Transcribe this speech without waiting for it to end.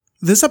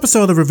This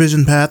episode of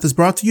Revision Path is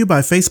brought to you by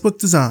Facebook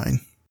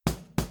Design.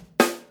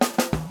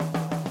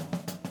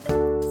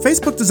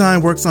 Facebook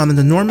Design works on an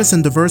enormous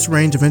and diverse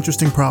range of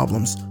interesting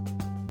problems.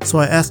 So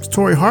I asked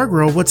Torrey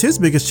Hargrove what's his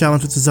biggest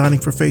challenge with designing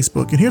for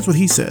Facebook, and here's what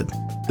he said.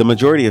 The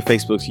majority of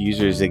Facebook's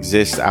users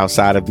exist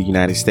outside of the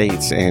United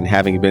States, and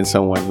having been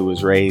someone who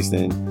was raised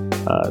in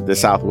the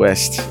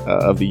Southwest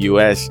of the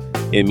U.S.,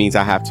 it means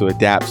I have to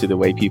adapt to the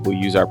way people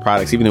use our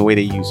products, even the way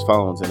they use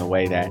phones, in a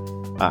way that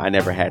I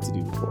never had to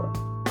do before.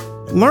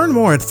 Learn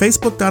more at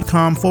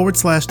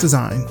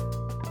facebook.com/design.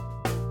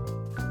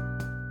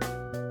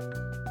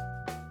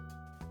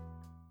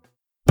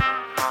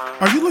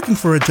 Are you looking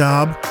for a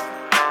job?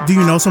 Do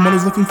you know someone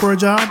who's looking for a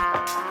job?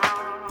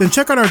 Then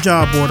check out our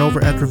job board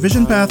over at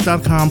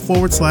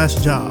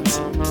revisionpath.com/jobs.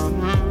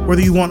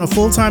 Whether you want a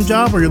full-time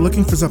job or you're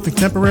looking for something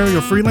temporary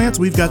or freelance,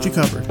 we've got you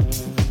covered.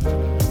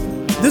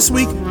 This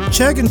week,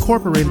 Chegg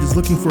Incorporated is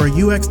looking for a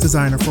UX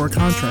designer for a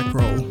contract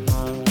role.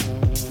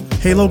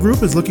 Halo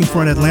Group is looking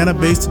for an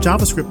Atlanta-based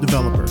JavaScript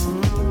developer.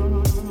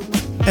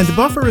 And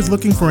Buffer is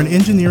looking for an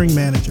engineering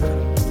manager.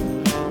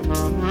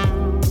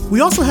 We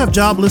also have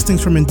job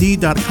listings from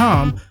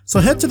Indeed.com,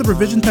 so head to the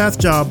Revision Path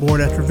job board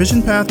at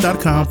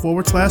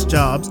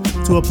revisionpath.com/jobs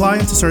to apply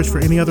and to search for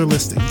any other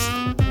listings.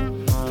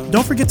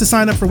 Don't forget to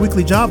sign up for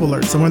weekly job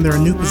alerts, so when there are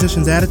new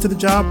positions added to the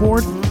job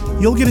board,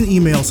 you'll get an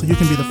email so you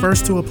can be the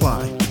first to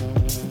apply.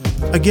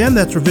 Again,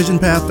 that's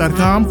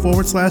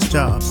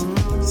revisionpath.com/jobs.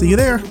 See you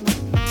there.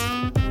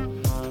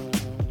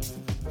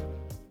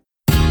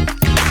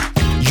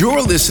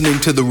 You're listening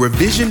to the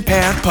Revision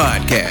Path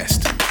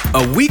Podcast,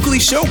 a weekly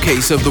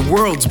showcase of the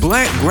world's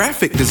Black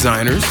graphic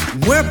designers,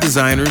 web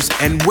designers,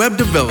 and web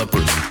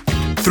developers.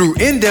 Through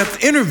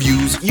in-depth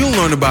interviews, you'll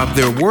learn about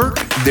their work,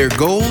 their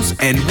goals,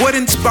 and what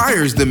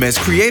inspires them as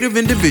creative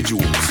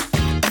individuals.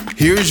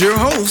 Here's your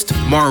host,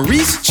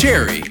 Maurice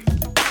Cherry.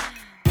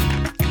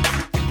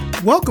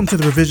 Welcome to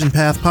the Revision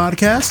Path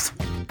Podcast.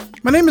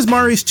 My name is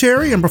Maurice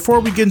Cherry, and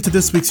before we get into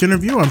this week's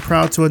interview, I'm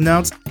proud to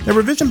announce that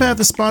Revision Path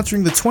is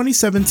sponsoring the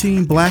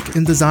 2017 Black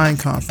in Design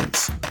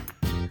Conference.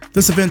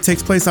 This event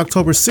takes place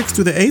October 6th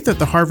through the 8th at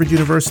the Harvard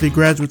University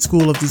Graduate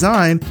School of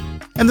Design,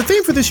 and the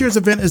theme for this year's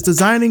event is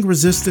Designing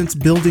Resistance,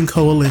 Building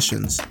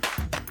Coalitions.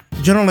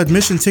 General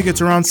admission tickets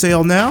are on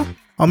sale now.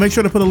 I'll make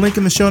sure to put a link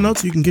in the show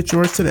notes so you can get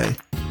yours today.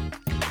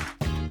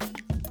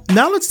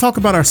 Now let's talk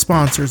about our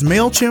sponsors,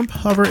 MailChimp,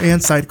 Hover,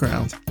 and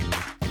SiteGround.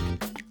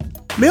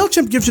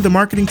 MailChimp gives you the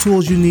marketing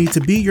tools you need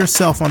to be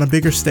yourself on a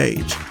bigger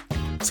stage.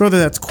 So whether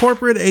that's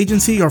corporate,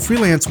 agency, or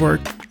freelance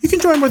work, you can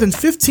join more than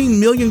 15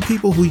 million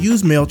people who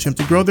use MailChimp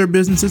to grow their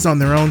businesses on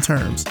their own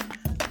terms.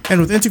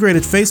 And with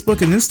integrated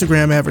Facebook and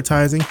Instagram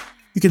advertising,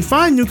 you can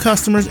find new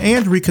customers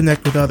and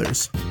reconnect with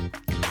others.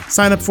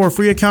 Sign up for a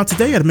free account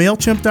today at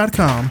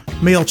MailChimp.com.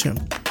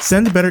 MailChimp.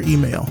 Send better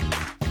email.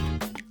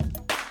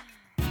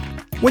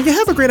 When you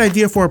have a great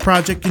idea for a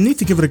project, you need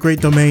to give it a great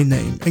domain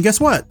name. And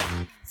guess what?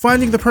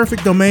 Finding the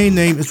perfect domain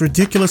name is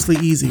ridiculously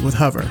easy with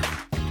Hover.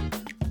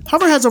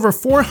 Hover has over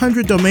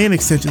 400 domain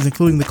extensions,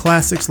 including the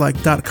classics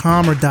like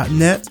 .com or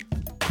 .net,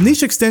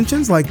 niche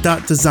extensions like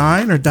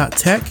 .design or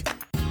 .tech,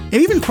 and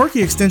even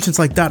quirky extensions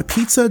like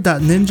 .pizza,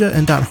 .ninja,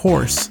 and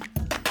 .horse.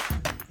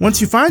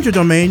 Once you find your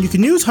domain, you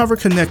can use Hover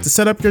Connect to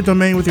set up your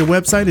domain with your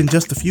website in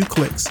just a few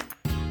clicks.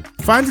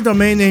 Find a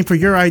domain name for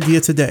your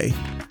idea today.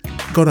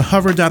 Go to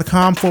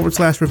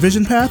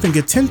hover.com/revisionpath and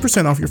get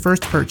 10% off your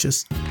first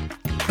purchase.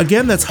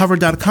 Again, that's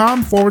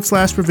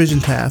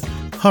hover.com/revisionpath.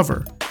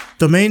 Hover.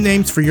 Domain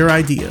names for your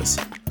ideas.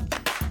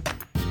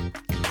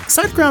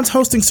 SiteGround's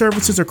hosting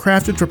services are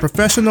crafted for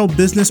professional,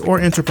 business, or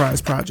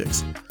enterprise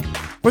projects.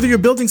 Whether you're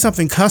building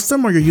something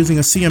custom or you're using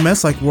a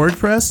CMS like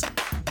WordPress,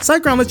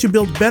 SiteGround lets you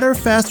build better,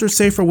 faster,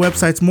 safer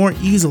websites more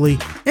easily,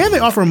 and they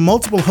offer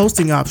multiple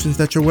hosting options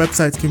that your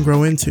websites can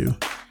grow into.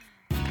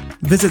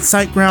 Visit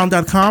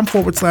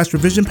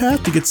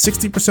siteground.com/revisionpath to get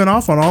 60%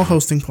 off on all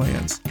hosting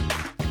plans.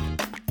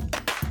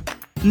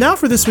 Now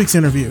for this week's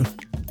interview.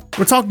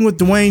 We're talking with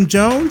Duane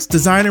Jones,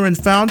 designer and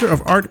founder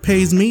of Art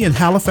Pays Me in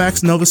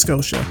Halifax, Nova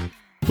Scotia.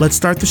 Let's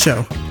start the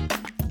show.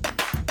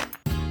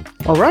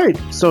 All right,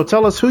 so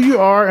tell us who you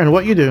are and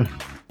what you do.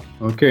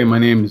 Okay, my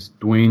name is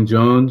Duane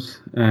Jones,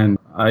 and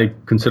I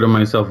consider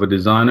myself a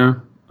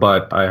designer,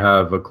 but I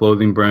have a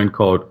clothing brand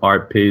called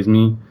Art Pays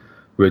Me,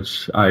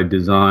 which I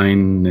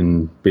design,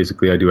 and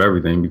basically I do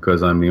everything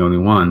because I'm the only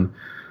one.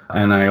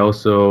 And I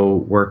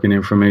also work in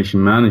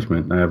information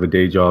management. I have a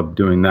day job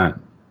doing that.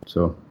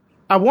 So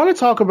I want to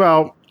talk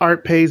about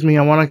Art Pays Me.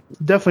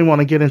 Definitely want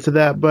to get into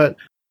that, but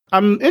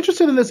I'm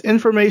interested in this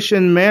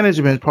information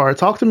management part.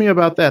 Talk to me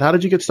about that. How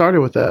did you get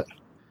started with that?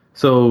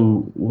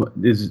 So what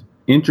is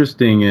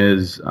interesting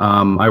is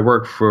I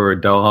work for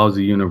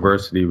Dalhousie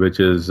University, which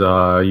is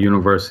a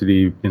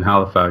university in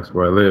Halifax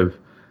where I live.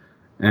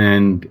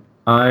 And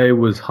I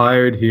was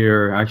hired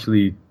here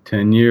actually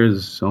 10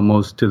 years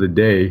almost to the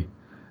day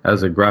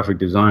as a graphic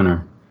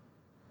designer.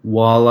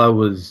 While I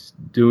was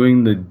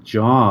doing the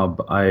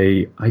job,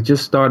 I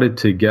just started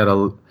to get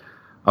I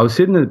was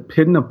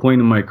hitting a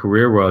point in my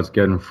career where I was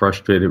getting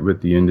frustrated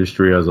with the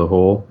industry as a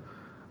whole.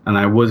 and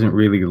I wasn't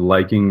really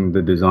liking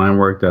the design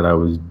work that I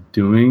was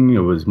doing. It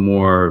was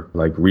more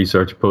like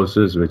research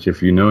posters, which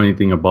if you know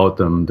anything about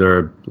them,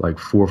 they're like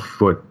 4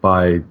 foot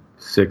by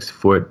 6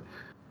 foot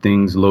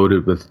things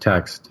loaded with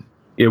text.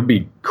 It would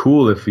be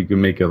cool if you could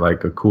make it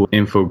like a cool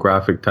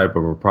infographic type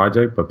of a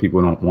project, but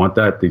people don't want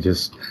that. They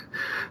just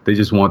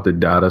want the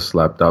data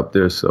slapped up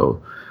there.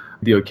 So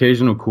the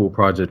occasional cool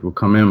project will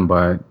come in,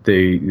 but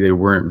they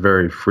weren't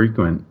very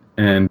frequent.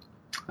 And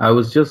I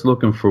was just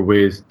looking for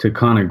ways to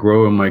kind of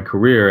grow in my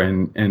career,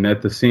 and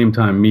at the same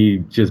time, me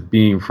just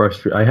being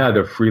frustrated. I had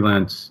a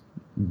freelance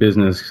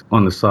business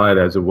on the side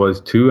as it was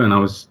too, and I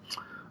was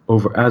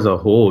as a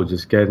whole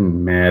just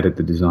getting mad at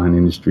the design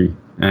industry.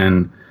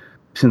 And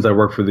since I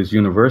work for this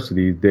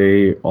university,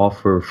 they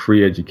offer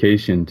free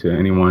education to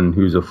anyone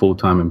who's a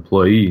full-time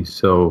employee.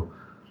 So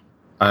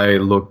I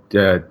looked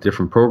at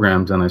different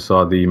programs and I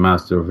saw the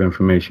Master of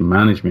Information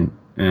Management.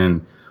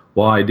 And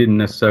while I didn't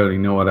necessarily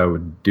know what I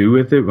would do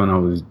with it when I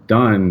was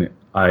done,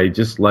 I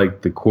just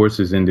liked the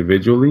courses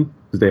individually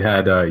because they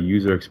had a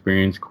user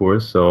experience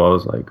course. So I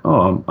was like,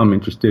 oh, I'm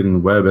interested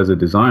in web as a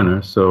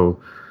designer. So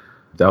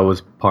that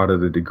was part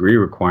of the degree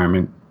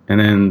requirement. And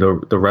then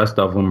the rest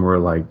of them were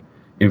like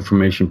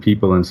information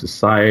people in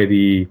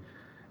society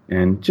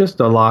and just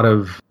a lot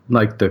of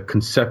like the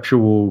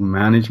conceptual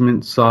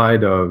management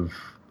side of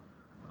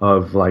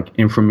like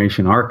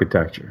information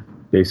architecture,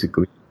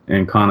 basically,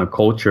 and kind of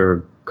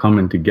culture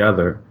coming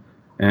together.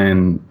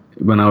 And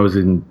when I was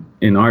in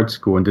art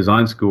school and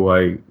design school,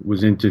 I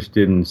was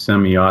interested in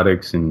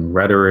semiotics and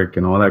rhetoric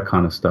and all that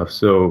kind of stuff.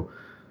 So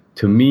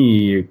to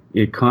me,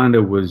 it kind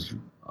of was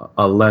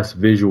a less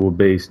visual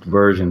based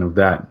version of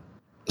that.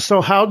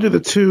 So how do the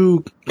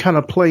two kind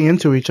of play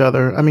into each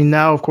other? I mean,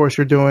 now, of course,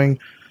 you're doing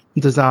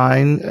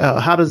design.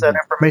 How does that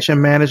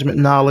information management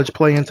knowledge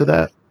play into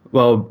that?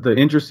 Well, the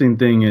interesting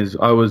thing is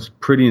I was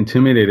pretty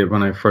intimidated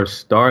when I first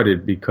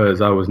started because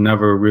I was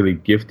never really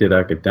gifted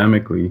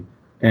academically.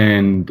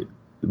 And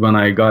when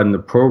I got in the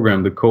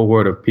program, the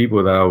cohort of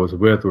people that I was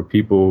with were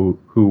people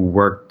who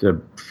worked at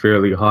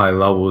fairly high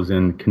levels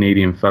in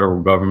Canadian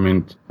federal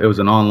government. It was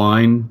an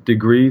online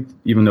degree,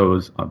 even though it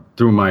was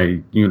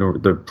through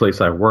the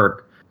place I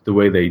work. The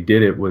way they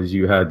did it was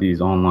you had these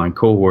online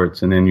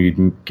cohorts and then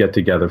you'd get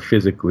together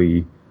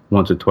physically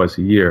once or twice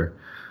a year.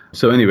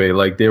 So anyway,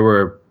 like there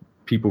were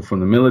people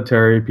from the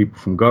military, people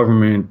from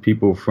government,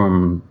 people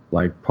from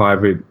like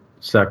private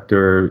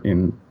sector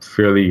in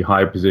fairly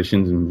high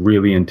positions, and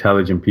really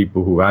intelligent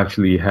people who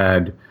actually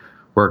had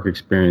work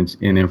experience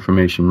in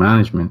information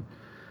management.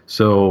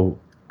 So,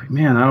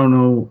 man, I don't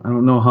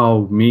know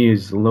how me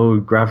as a low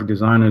graphic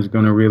designer is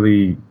going to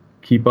really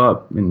keep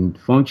up and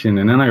function.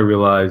 And then I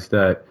realized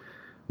that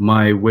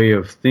my way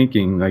of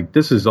thinking, like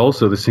this is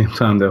also the same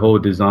time the whole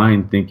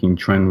design thinking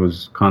trend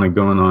was kind of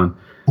going on.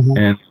 Mm-hmm.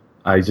 And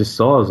I just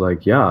saw, I was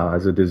like, yeah,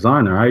 as a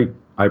designer,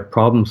 I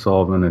problem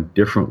solve in a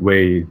different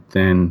way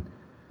than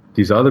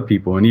these other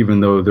people. And even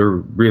though they're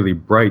really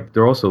bright,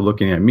 they're also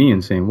looking at me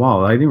and saying,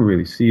 wow, I didn't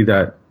really see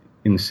that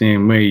in the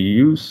same way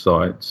you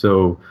saw it.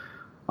 So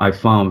I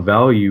found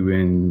value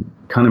in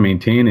kind of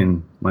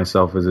maintaining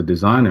myself as a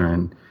designer,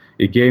 and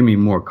it gave me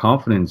more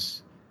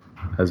confidence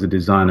as a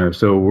designer.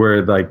 So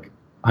where like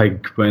I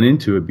went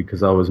into it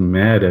because I was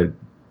mad at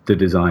the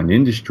design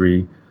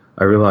industry,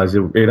 I realized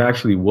it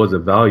actually was a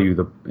value.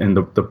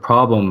 The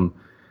problem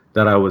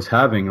that I was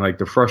having, like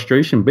the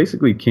frustration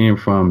basically came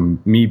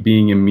from me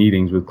being in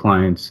meetings with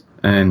clients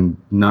and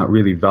not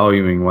really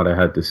valuing what I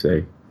had to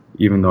say,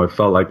 even though it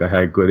felt like I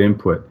had good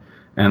input.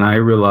 And I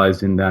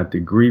realized in that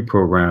degree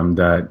program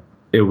that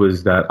it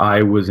was that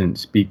I wasn't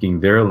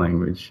speaking their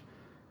language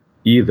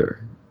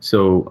either.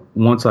 So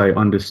once I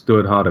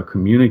understood how to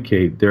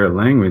communicate their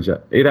language,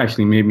 it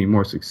actually made me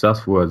more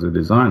successful as a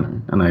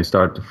designer. And I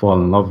started to fall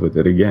in love with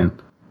it again.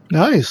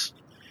 Nice.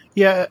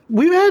 Yeah,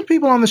 we've had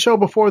people on the show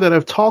before that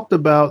have talked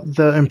about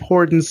the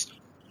importance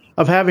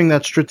of having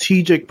that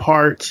strategic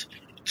part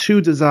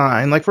to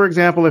design. Like, for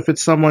example, if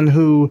it's someone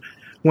who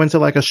went to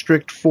like a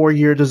strict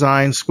 4-year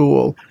design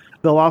school,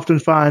 they'll often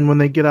find when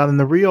they get out in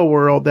the real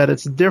world that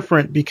it's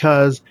different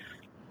because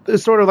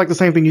it's sort of like the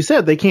same thing you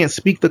said. They can't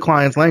speak the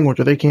client's language,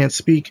 or they can't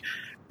speak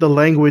the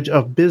language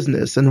of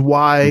business and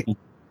why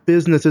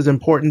business is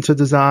important to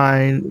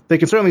design. They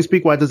can certainly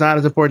speak why design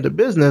is important to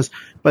business,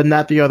 but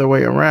not the other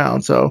way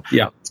around. So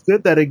yeah, it's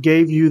good that it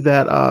gave you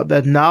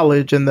that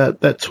knowledge and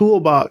that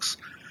toolbox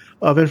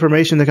of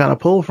information to kind of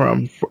pull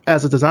from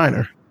as a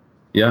designer.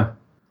 Yeah.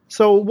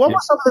 So what were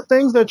some of the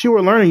things that you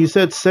were learning? You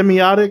said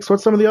semiotics.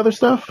 What's some of the other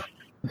stuff?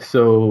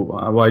 So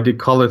I did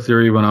color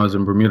theory when I was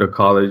in Bermuda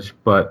College,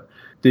 but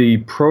the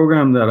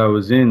program that I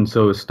was in,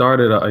 so I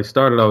started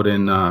out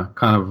in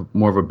kind of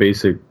more of a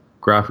basic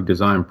graphic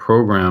design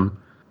program,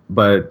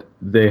 but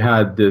they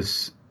had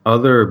this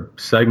other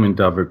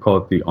segment of it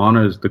called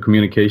the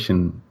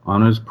communication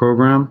honors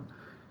program.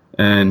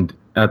 And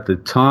at the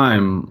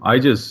time, I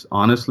just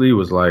honestly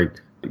was like,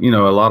 a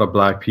lot of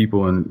black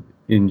people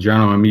in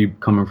general, and me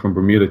coming from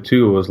Bermuda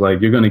too, was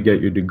like, you're going to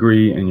get your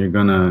degree and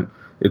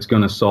it's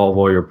going to solve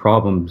all your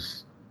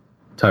problems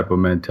type of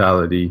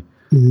mentality.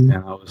 And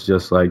I was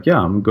just like, yeah,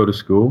 I'm going to go to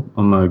school.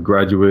 I'm going to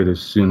graduate as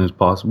soon as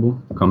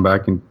possible, come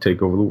back and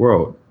take over the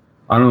world.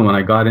 I don't know, when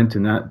I got into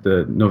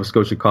the Nova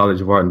Scotia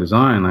College of Art and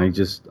Design,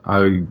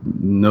 I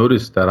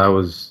noticed that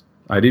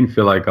I didn't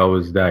feel like I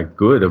was that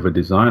good of a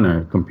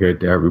designer compared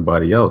to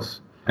everybody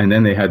else. And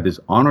then they had this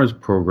honors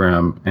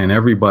program, and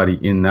everybody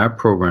in that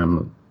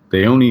program,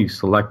 they only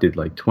selected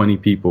like 20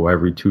 people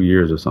every 2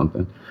 years or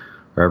something,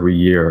 or every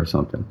year or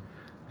something.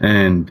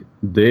 And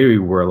they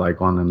were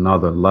like on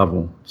another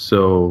level.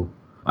 So,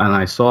 and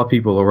I saw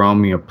people around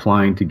me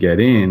applying to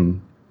get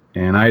in,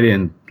 and I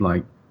didn't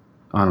like,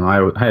 I don't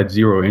know, I had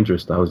zero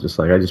interest. I was just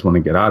like, I just want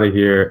to get out of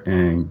here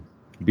and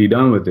be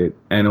done with it.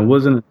 And it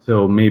wasn't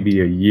until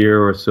maybe a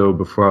year or so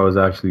before I was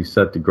actually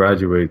set to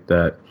graduate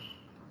that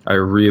I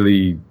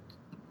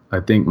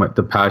think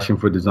the passion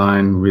for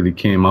design really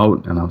came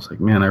out. And I was like,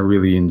 man, I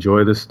really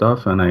enjoy this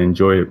stuff. And I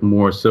enjoy it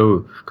more so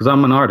because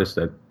I'm an artist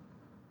at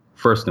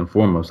first and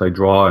foremost. I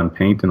draw and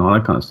paint and all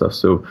that kind of stuff.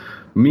 So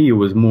me, it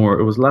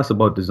was less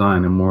about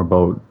design and more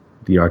about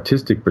the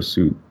artistic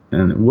pursuit.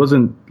 And it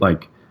wasn't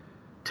like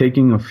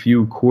taking a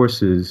few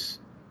courses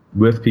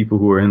with people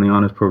who were in the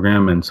honors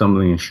program, and some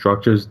of the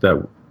instructors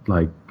that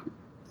like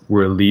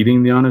were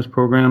leading the honors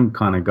program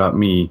kind of got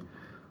me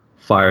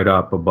fired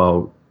up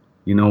about,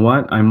 you know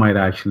what, I might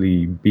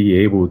actually be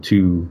able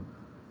to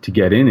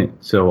get in it.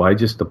 So I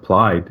just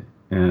applied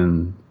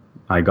and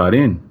I got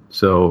in.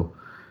 So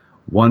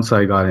once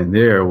I got in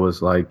there, it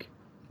was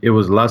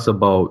less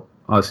about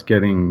us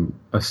getting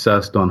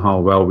assessed on how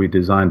well we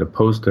designed a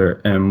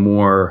poster and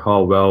more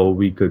how well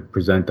we could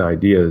present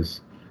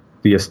ideas.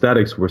 The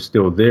aesthetics were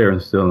still there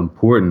and still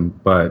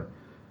important, but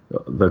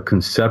the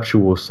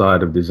conceptual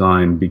side of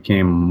design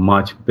became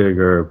much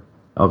bigger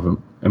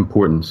of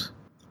importance.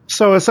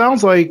 So it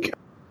sounds like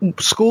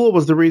school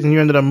was the reason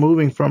you ended up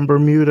moving from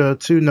Bermuda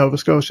to Nova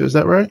Scotia. Is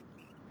that right?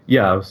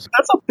 Yeah.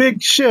 That's a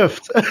big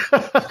shift.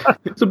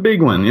 It's a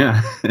big one,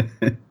 yeah.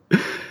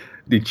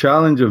 The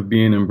challenge of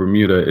being in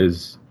Bermuda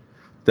is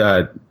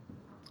that,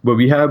 but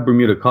we have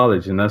Bermuda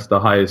College, and that's the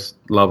highest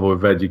level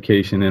of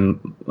education. And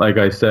like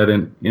I said,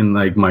 in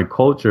like my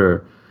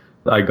culture,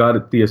 I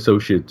got the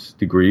associate's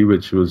degree,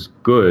 which was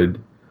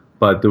good,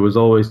 but there was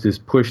always this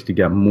push to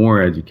get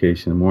more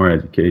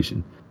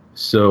education.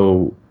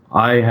 So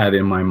I had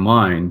in my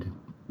mind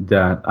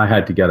that I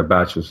had to get a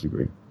bachelor's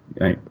degree,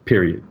 right?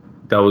 Period.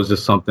 That was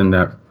just something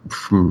that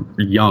from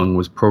young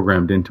was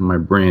programmed into my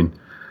brain.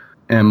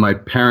 And my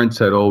parents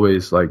had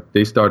always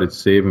they started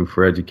saving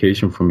for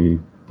education for me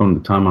from the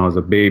time I was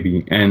a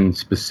baby, and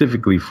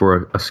specifically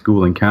for a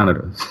school in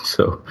Canada.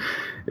 So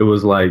it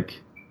was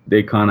like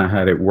they kind of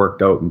had it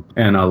worked out.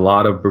 And a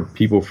lot of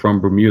people from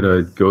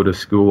Bermuda go to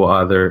school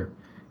either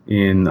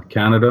in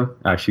Canada,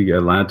 actually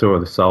Atlanta or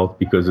the South,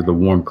 because of the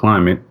warm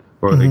climate,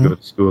 or they go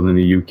to school in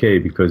the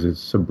UK because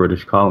it's a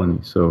British colony.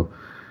 So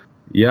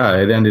yeah,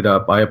 it ended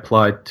up, I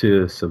applied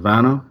to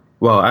Savannah.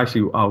 Well,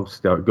 actually, I'll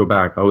go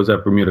back. I was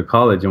at Bermuda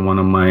College, and one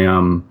of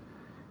my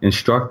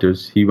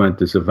instructors, he went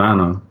to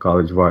Savannah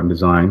College of Art and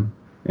Design,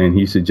 and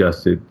he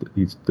suggested,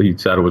 he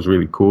said it was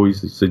really cool. He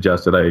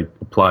suggested I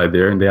apply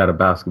there, and they had a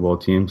basketball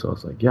team. So I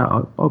was like, yeah,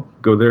 I'll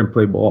go there and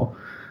play ball.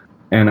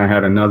 And I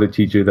had another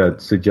teacher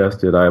that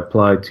suggested I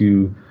apply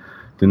to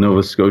the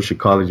Nova Scotia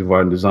College of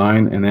Art and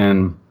Design. And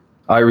then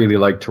I really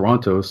liked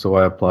Toronto, so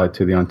I applied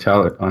to the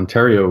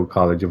Ontario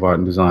College of Art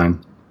and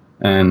Design.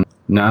 And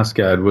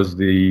NASCAD was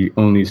the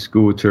only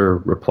school to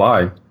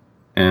reply.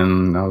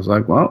 And I was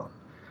like, well,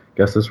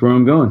 guess that's where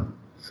I'm going.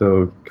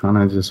 So kind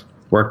of just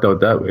worked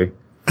out that way.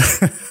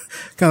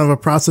 Kind of a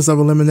process of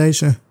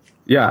elimination.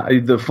 Yeah.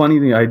 The funny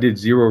thing, I did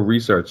zero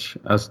research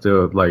as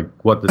to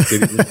what the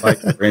city was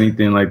like or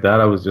anything like that.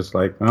 I was just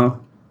like, oh,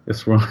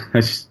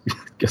 I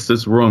guess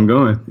that's where I'm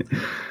going.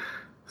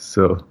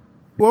 So.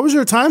 What was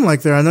your time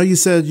like there? I know you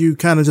said you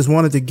kind of just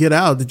wanted to get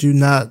out. Did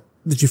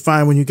you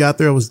find when you got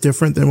there it was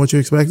different than what you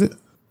expected?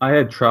 I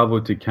had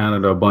traveled to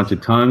Canada a bunch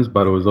of times,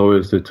 but it was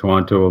always to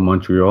Toronto or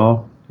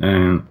Montreal.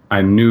 And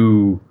I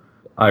knew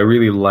I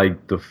really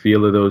liked the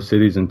feel of those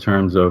cities in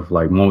terms of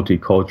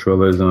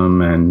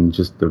multiculturalism and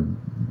just the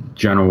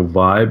general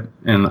vibe.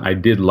 And I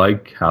did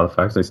like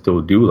Halifax. I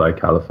still do like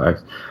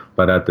Halifax.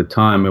 But at the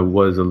time, it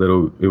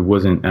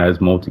wasn't as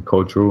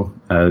multicultural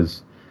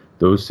as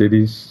those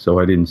cities. So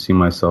I didn't see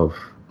myself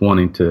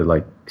wanting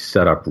to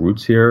set up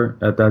roots here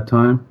at that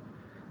time.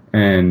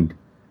 And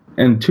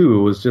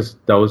two,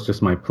 that was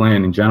just my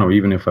plan in general.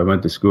 Even if I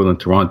went to school in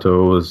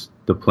Toronto,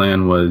 the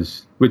plan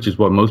was, which is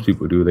what most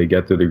people do, they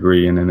get the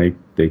degree and then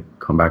they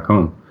come back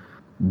home.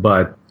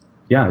 But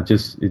yeah, it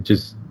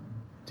just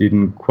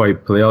didn't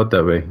quite play out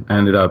that way. I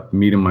ended up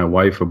meeting my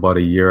wife about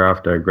a year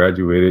after I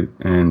graduated,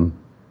 and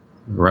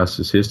the rest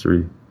is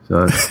history.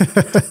 So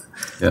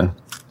yeah.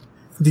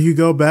 Do you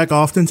go back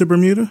often to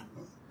Bermuda?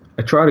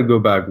 I try to go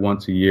back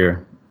once a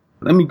year.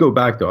 Let me go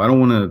back though. I don't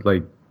want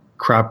to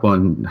crap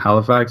on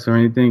Halifax or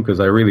anything, because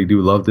I really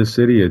do love this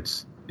city.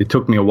 It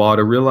took me a while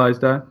to realize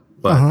that,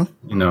 but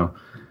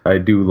I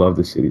do love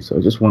the city. So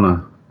I just want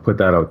to put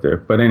that out there.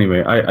 But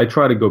anyway, I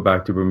try to go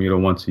back to Bermuda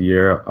once a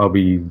year. I'll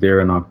be there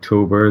in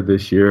October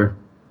this year,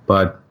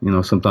 But,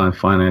 sometimes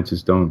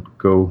finances don't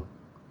go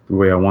the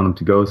way I want them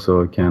to go, so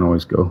it can't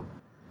always go.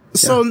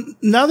 So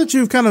now that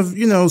you've kind of,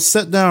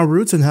 set down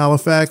roots in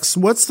Halifax,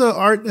 what's the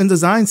art and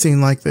design scene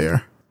like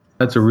there?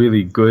 That's a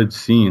really good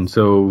scene.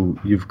 So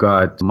you've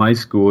got my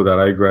school that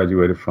I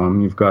graduated from.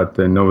 You've got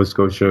the Nova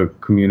Scotia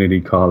Community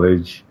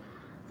College,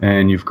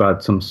 and you've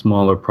got some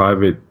smaller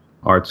private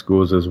art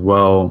schools as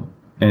well,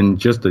 and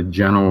just a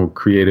general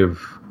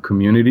creative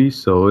community.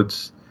 So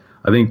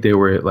I think they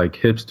were like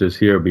hipsters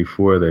here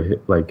before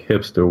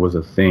hipster was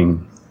a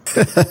thing.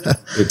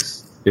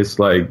 It's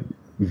like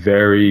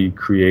very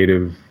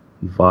creative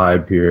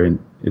vibe here, and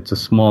it's a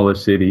smaller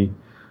city,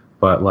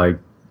 but like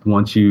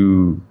once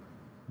you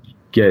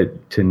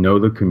get to know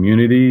the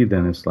community,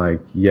 then it's like,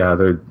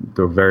 they're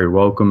very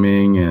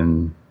welcoming,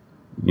 and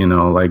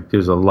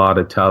there's a lot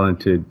of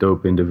talented,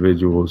 dope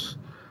individuals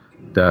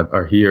that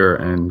are here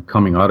and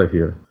coming out of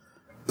here.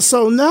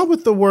 So now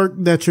with the work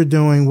that you're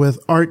doing with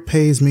Art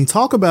Pays Me,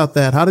 talk about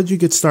that. How did you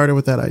get started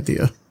with that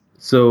idea?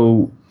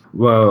 So,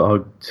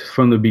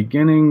 from the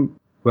beginning,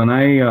 when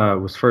I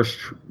was first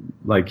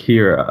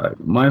here,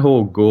 my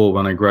whole goal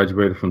when I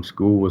graduated from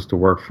school was to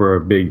work for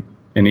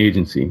an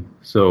agency.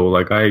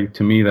 So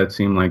to me, that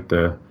seemed like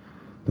the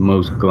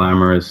most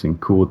glamorous and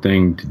cool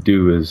thing to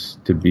do is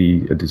to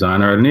be a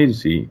designer at an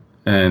agency.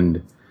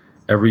 And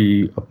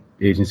every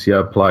agency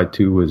I applied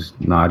to was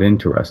not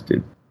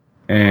interested.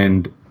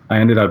 And I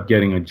ended up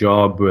getting a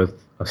job with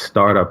a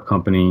startup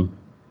company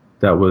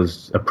that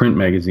was a print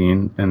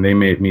magazine, and they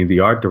made me the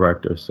art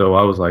director. So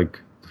I was like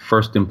the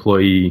first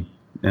employee,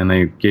 and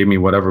they gave me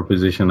whatever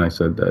position I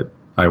said that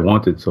I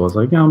wanted. So I was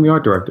like, I'm the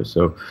art director.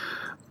 So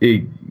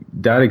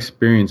that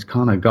experience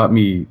kind of got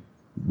me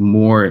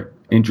more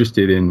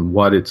interested in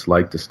what it's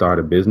like to start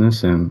a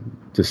business and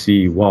to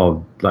see,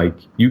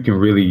 you can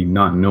really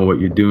not know what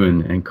you're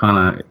doing and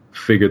kind of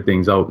figure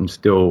things out and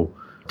still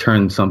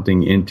turn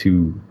something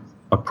into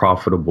a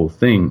profitable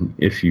thing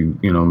if you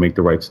make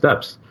the right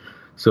steps.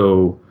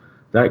 So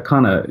that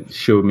kind of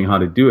showed me how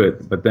to do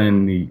it. But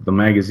then the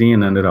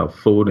magazine ended up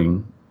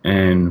folding,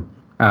 and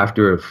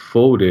after it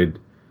folded,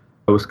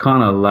 I was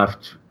kind of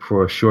left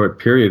for a short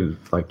period,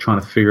 trying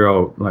to figure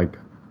out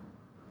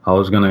how I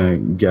was gonna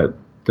get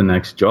the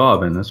next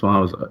job. And that's when I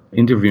was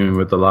interviewing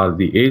with a lot of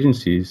the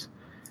agencies.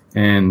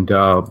 And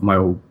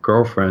my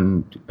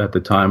girlfriend at the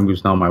time,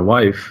 who's now my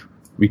wife,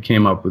 we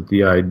came up with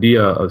the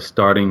idea of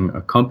starting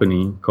a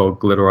company called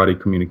Glitterati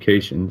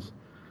Communications.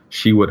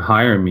 She would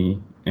hire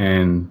me,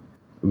 and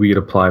we'd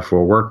apply for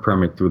a work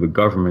permit through the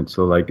government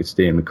so I could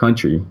stay in the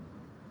country.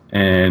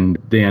 And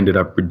they ended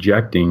up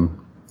rejecting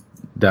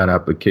that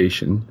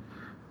application.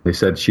 They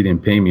said she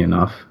didn't pay me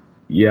enough.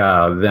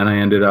 Then I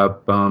ended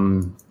up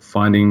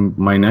finding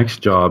my next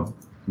job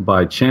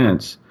by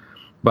chance.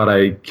 But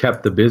I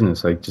kept the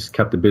business. I just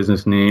kept the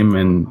business name.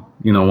 And,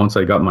 once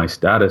I got my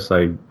status,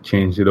 I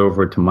changed it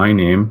over to my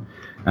name.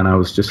 And I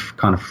was just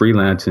kind of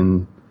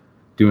freelancing,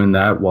 doing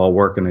that while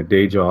working a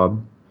day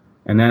job.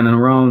 And then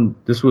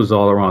this was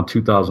all around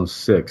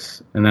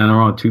 2006. And then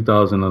around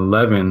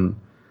 2011,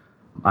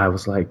 I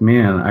was like,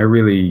 man, I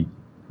really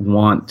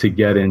want to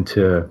get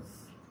into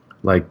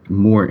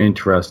more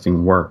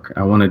interesting work.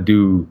 I want to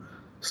do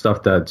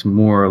stuff that's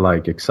more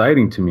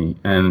exciting to me.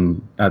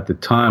 And at the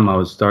time, I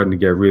was starting to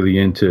get really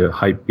into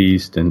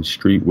hypebeast and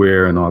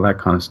streetwear and all that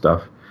kind of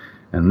stuff,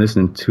 and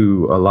listening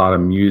to a lot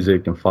of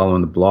music and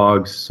following the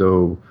blogs.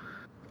 So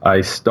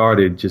I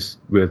started just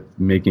with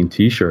making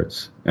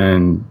t-shirts,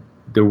 and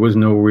there was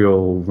no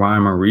real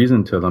rhyme or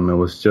reason to them. It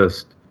was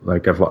just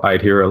if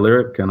I'd hear a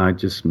lyric and I'd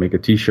just make a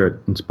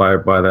t-shirt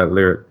inspired by that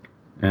lyric.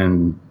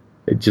 And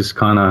it just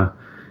it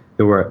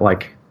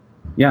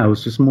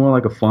was just more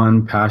like a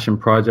fun passion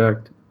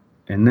project.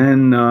 And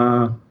then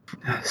the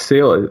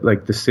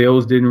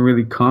sales didn't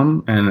really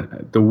come,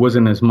 and there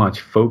wasn't as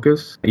much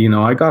focus.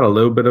 I got a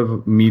little bit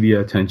of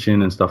media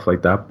attention and stuff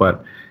like that,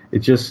 but it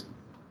just,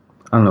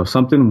 I don't know,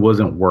 something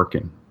wasn't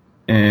working.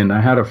 And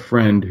I had a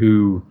friend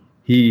who,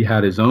 he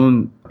had his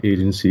own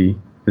agency.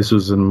 This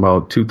was in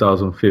about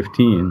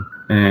 2015,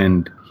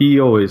 and he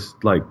always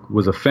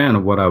was a fan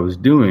of what I was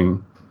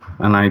doing.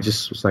 And I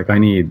just was like, I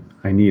need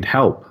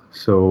help.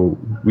 So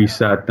we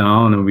sat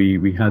down and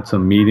we had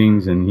some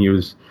meetings, and he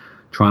was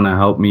trying to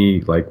help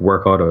me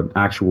work out an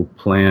actual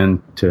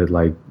plan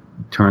to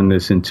turn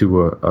this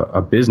into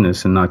a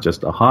business and not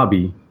just a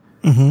hobby.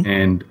 Mm-hmm.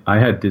 And I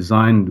had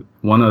designed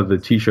one of the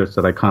t-shirts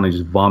that I kind of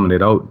just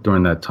vomited out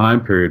during that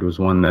time period was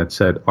one that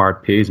said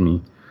Art Pays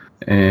Me.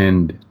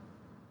 And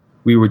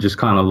we were just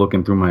kind of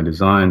looking through my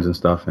designs and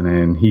stuff. And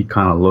then he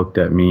kind of looked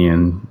at me,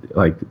 and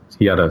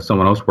he had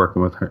someone else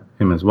working with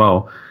him as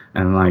well.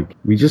 And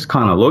we just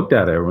kind of looked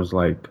at it and was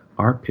like,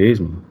 Art Pays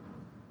Me.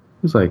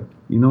 He was like,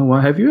 you know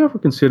what, have you ever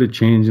considered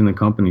changing the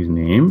company's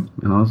name?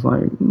 And I was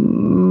like,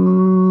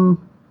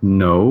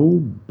 no,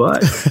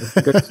 but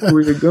that's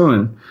where you're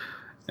going.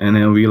 And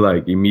then we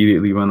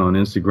immediately went on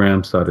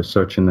Instagram, started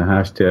searching the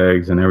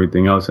hashtags and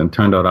everything else. And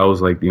turned out I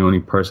was the only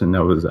person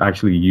that was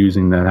actually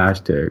using that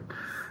hashtag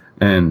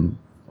and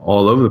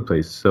all over the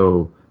place.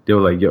 So they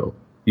were like, yo,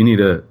 you need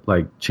to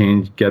like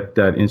get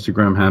that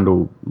Instagram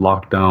handle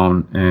locked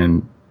down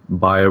and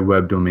buy a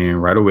web domain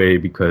right away,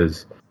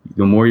 because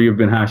the more you've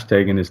been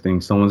hashtagging this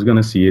thing, someone's going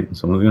to see it and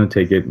someone's going to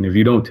take it. And if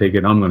you don't take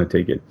it, I'm going to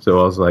take it. So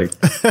I was like,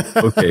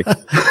 okay.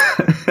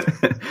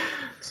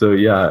 So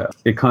yeah,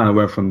 it kind of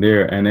went from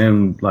there. And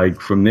then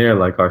like from there,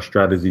 like our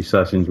strategy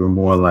sessions were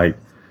more like,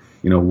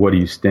 what do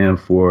you stand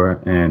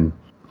for? And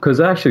because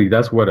actually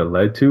that's what it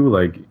led to.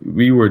 Like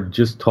we were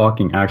just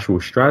talking actual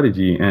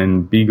strategy,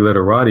 and Be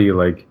Glitterati,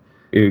 like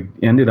it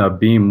ended up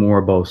being more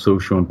about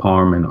social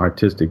empowerment,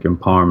 artistic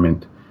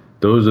empowerment.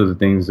 Those are the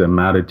things that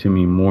matter to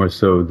me more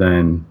so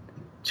than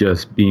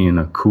just being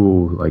a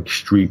cool like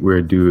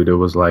streetwear dude. It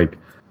was like,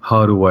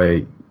 how do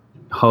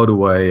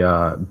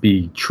I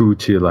be true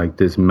to like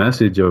this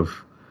message of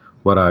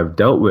what I've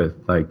dealt with,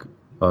 like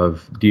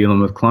of dealing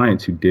with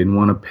clients who didn't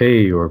want to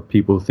pay, or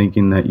people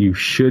thinking that you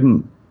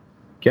shouldn't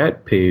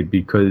get paid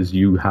because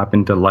you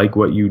happen to like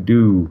what you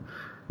do.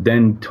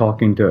 Then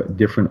talking to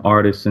different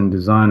artists and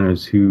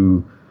designers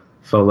who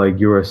felt like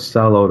you're a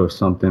sellout or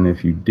something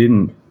if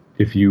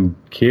you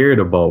cared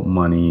about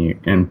money,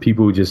 and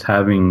people just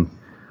having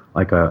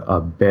like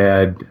a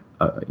bad,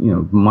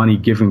 money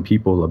giving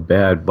people a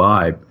bad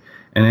vibe.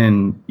 And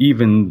then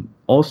even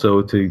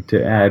also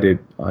to add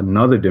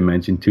another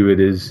dimension to it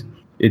is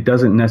it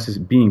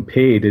doesn't being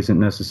paid isn't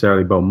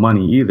necessarily about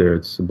money either.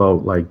 It's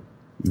about like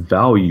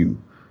value.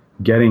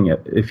 Getting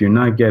it. If you're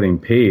not getting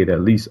paid,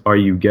 at least are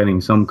you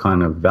getting some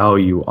kind of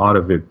value out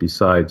of it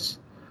besides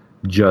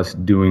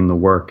just doing the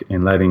work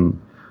and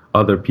letting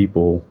other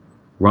people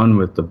run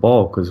with the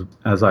ball? Because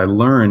as I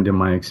learned in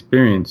my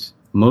experience,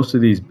 most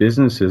of these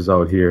businesses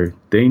out here,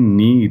 they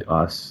need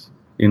us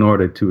in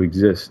order to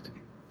exist.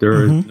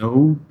 There is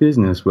no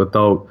business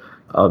without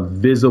a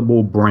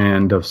visible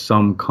brand of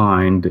some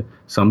kind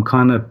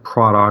of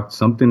product,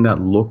 something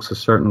that looks a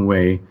certain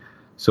way.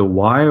 So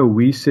why are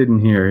we sitting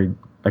here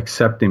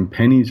accepting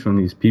pennies from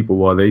these people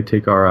while they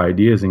take our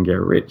ideas and get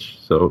rich?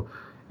 So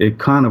it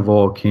kind of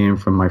all came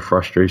from my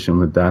frustration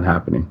with that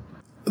happening.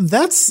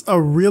 That's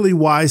a really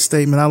wise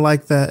statement. I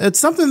like that. It's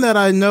something that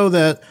I know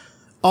that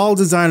all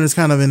designers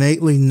kind of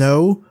innately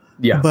know,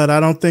 but I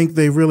don't think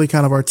they really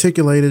kind of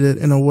articulated it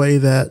in a way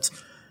that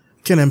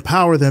can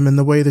empower them in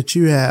the way that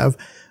you have.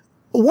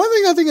 One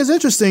thing I think is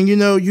interesting,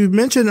 you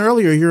mentioned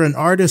earlier, you're an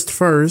artist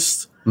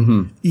first.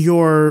 Mm-hmm.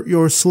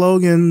 Your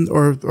slogan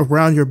or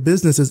around your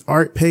business is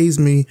art pays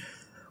me.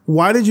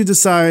 Why did you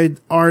decide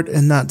art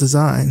and not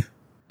design?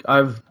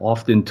 I've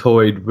often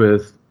toyed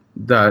with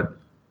that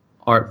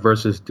art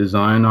versus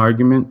design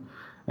argument.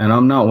 And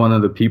I'm not one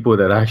of the people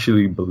that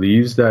actually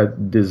believes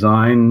that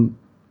design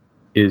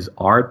is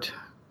art,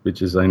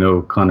 which is, I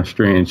know, kind of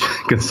strange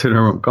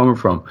considering where I'm coming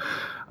from.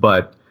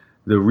 But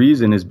the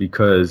reason is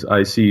because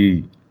I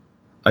see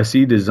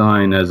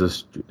design as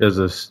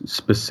a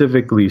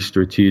specifically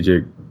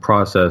strategic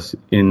process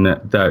in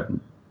that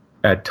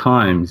at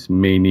times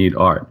may need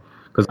art.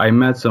 Because I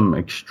met some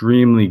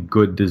extremely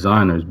good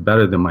designers,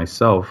 better than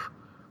myself,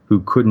 who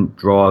couldn't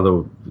draw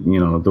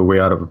the way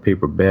out of a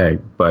paper bag.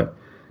 But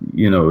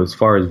as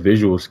far as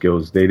visual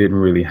skills, they didn't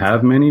really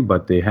have many,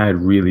 but they had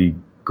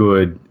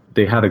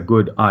a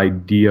good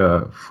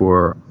idea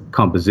for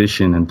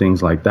composition and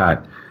things like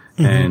that.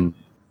 Mm-hmm. And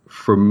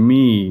for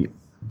me,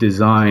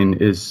 design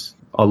is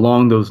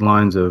along those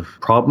lines of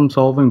problem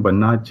solving, but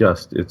not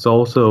just. It's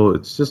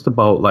just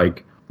about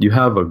like you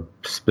have a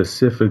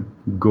specific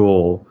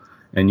goal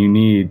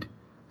and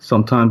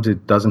sometimes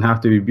it doesn't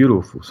have to be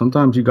beautiful.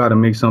 Sometimes you got to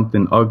make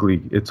something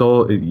ugly.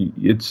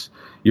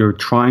 You're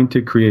trying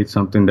to create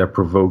something that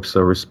provokes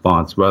a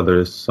response,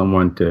 whether it's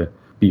someone to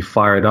be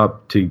fired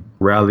up to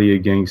rally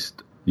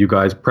against you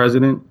guys'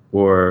 president,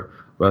 or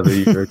whether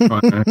you're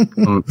trying to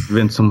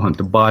convince someone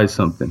to buy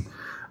something.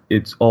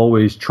 It's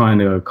always trying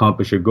to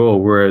accomplish a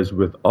goal. Whereas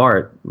with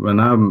art, when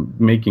I'm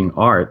making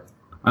art,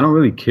 I don't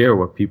really care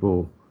what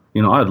people,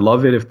 I'd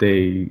love it if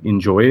they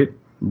enjoy it,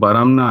 but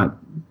I'm not,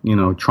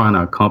 trying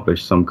to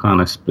accomplish some kind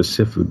of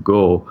specific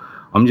goal.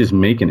 I'm just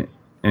making it.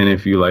 And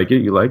if you like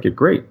it,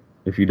 great.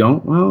 If you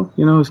don't, well,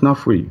 it's not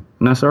for you.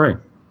 And that's all right.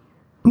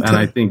 Okay. And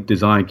I think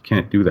design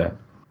can't do that.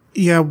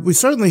 Yeah, we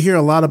certainly hear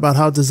a lot about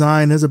how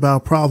design is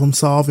about problem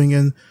solving.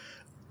 And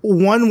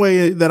one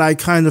way that I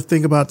kind of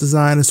think about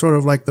design is sort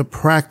of like the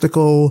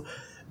practical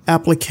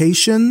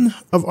application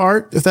of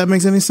art, if that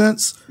makes any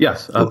sense.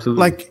 Yes, absolutely.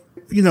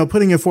 Like,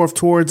 putting it forth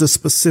towards a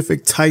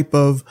specific type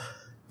of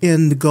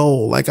end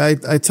goal. Like I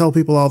tell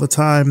people all the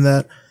time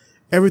that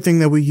everything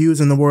that we use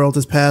in the world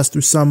is passed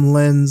through some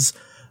lens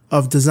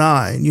of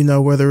design,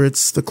 whether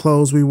it's the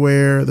clothes we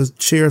wear, the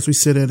chairs we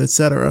sit in,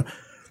 etc.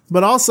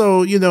 But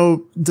also,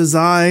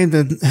 design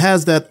and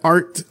has that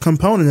art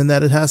component in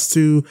that it has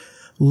to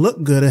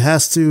look good. It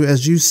has to,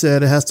 as you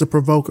said, it has to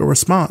provoke a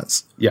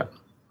response. Yeah.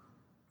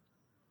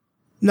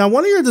 Now,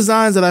 one of your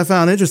designs that I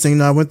found interesting,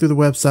 I went through the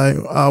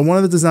website. One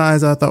of the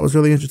designs I thought was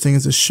really interesting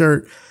is a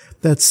shirt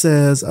that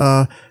says,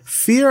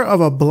 fear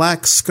of a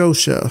Black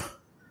Scotia.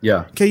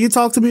 Yeah. Can you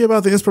talk to me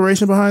about the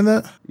inspiration behind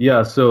that?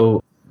 Yeah.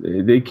 So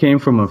they came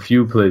from a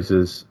few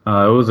places. It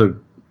was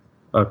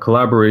a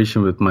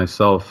collaboration with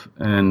myself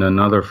and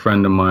another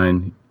friend of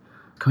mine.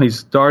 He's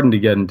starting to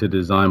get into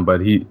design,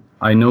 but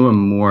I know him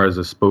more as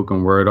a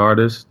spoken word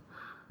artist,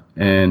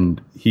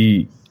 and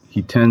he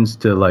tends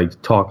to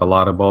like talk a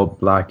lot about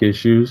Black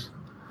issues.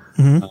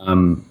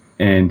 Mm-hmm.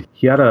 And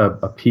he had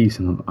a piece,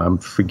 and I'm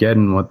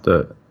forgetting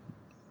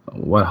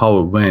how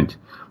it went,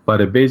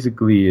 but it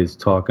basically is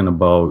talking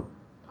about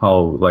how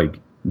like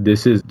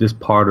this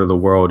part of the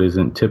world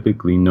isn't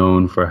typically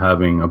known for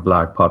having a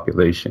Black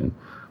population,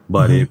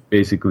 but mm-hmm. it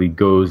basically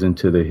goes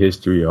into the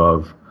history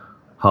of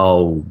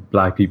how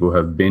Black people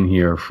have been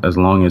here as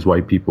long as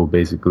white people,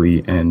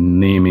 basically, and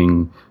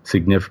naming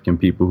significant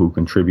people who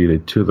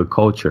contributed to the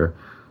culture,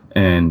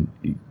 and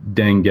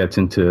then gets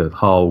into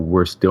how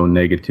we're still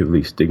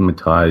negatively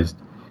stigmatized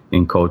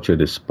in culture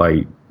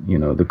despite,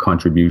 the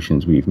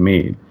contributions we've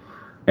made.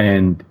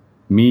 And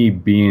me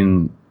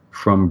being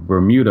from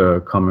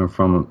Bermuda, coming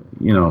from,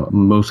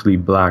 mostly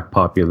Black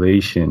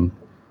population,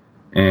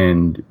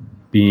 and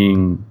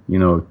being,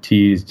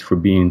 teased for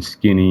being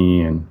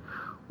skinny and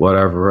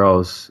whatever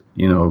else,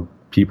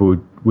 people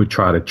would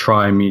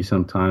try me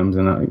sometimes.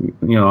 And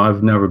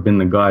I've never been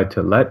the guy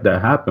to let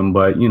that happen,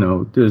 but,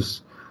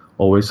 there's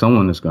always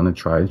someone that's going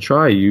to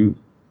try you.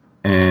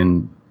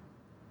 And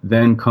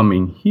then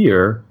coming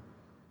here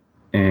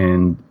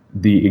and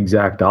the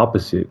exact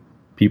opposite,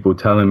 people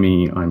telling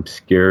me I'm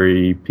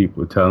scary,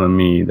 people telling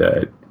me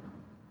that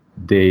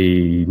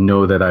they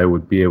know that I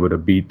would be able to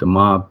beat them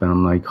up. And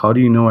I'm like, how do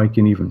you know I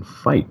can even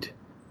fight?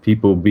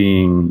 People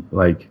being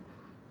like,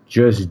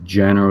 just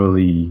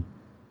generally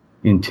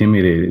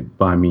intimidated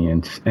by me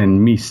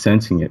and me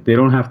sensing it. They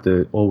don't have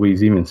to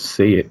always even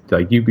say it.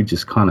 Like, you could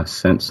just kind of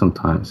sense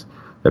sometimes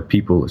that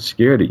people are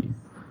scared of you.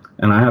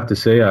 And I have to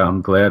say,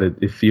 I'm glad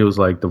it feels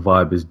like the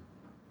vibe is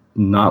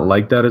not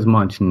like that as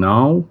much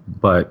now.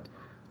 But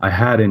I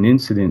had an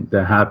incident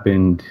that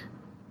happened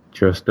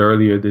just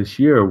earlier this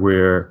year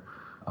where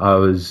I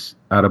was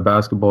at a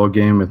basketball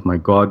game with my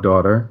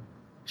goddaughter.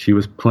 She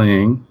was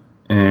playing,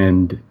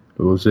 and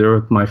I was there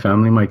with my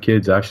family, my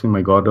kids. Actually,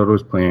 my goddaughter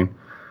was playing,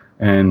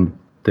 and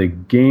the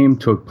game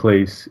took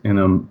place in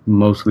a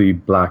mostly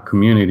Black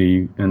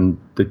community, and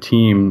the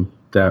team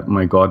that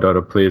my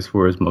goddaughter plays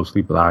for is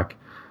mostly Black,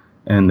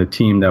 and the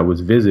team that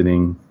was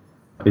visiting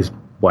is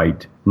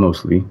white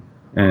mostly,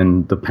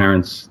 and the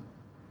parents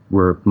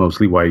were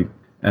mostly white.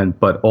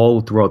 But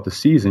all throughout the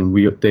season,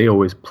 they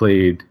always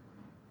played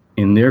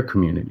in their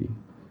community,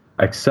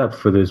 except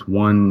for this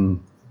one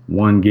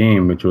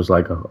game, which was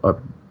like a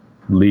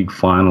league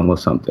final or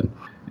something.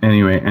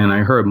 Anyway, and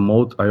I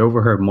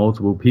overheard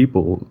multiple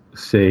people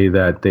say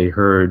that they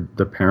heard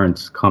the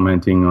parents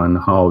commenting on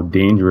how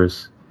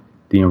dangerous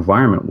the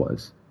environment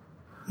was.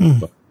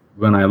 But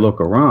when I look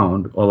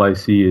around, all I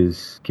see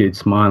is kids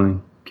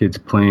smiling, kids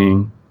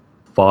playing,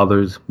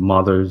 fathers,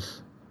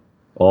 mothers,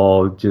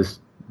 all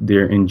just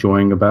they're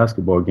enjoying a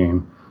basketball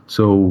game.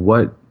 So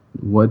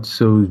what's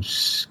so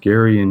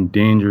scary and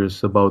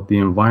dangerous about the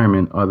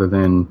environment other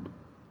than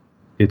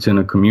it's in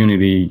a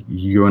community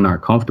you're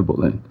not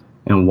comfortable in?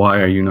 And why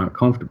are you not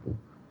comfortable?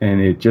 And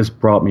it just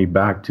brought me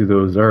back to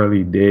those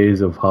early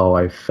days of how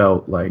I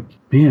felt like,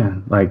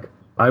 man, like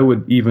I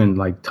would even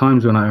like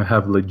times when I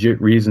have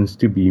legit reasons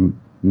to be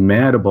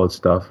mad about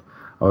stuff,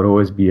 I would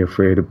always be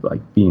afraid of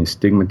like being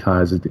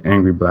stigmatized as the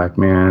angry Black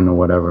man or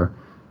whatever.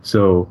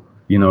 So,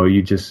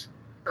 you just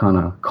kind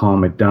of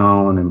calm it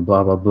down and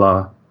blah, blah,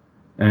 blah.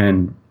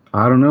 And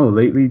I don't know,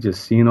 lately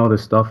just seeing all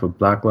this stuff with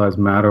Black Lives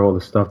Matter, all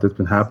the stuff that's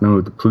been happening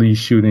with the police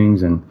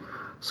shootings and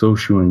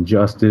social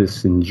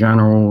injustice in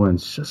general. And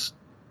it's just,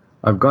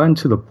 I've gotten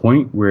to the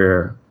point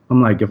where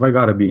I'm like, if I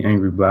got to be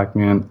angry Black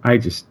man, I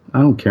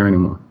don't care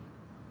anymore.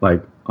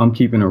 Like, I'm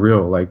keeping it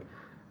real. Like,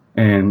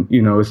 and,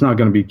 it's not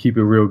going to be keep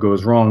it real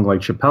goes wrong like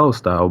Chappelle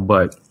style,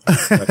 but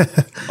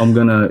like, I'm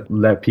going to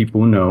let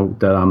people know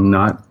that I'm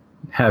not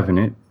having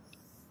it.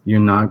 You're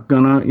not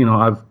going to,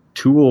 I'm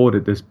too old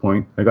at this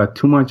point. I got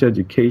too much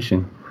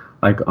education.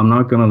 Like, I'm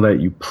not going to let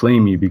you play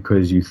me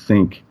because you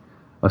think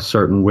a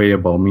certain way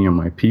about me and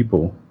my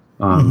people.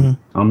 I'm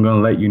going to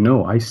let you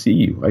know, I see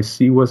you. I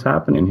see what's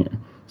happening here.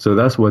 So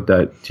that's what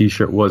that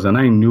T-shirt was. And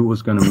I knew it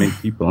was going to make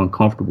people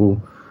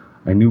uncomfortable.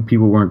 I knew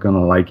people weren't going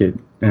to like it.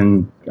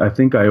 And I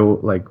think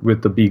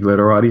with the Be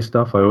Glitterati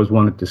stuff, I always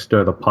wanted to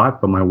stir the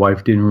pot, but my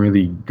wife didn't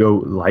really go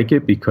like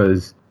it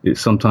because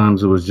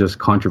sometimes it was just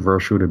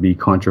controversial to be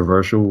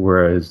controversial.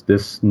 Whereas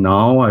this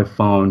now I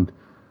found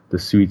the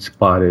sweet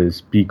spot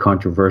is be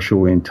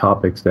controversial in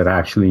topics that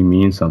actually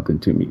mean something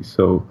to me.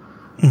 So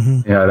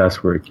yeah,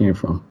 that's where it came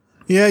from.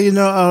 Yeah,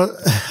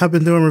 I've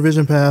been doing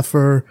Revision Path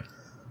for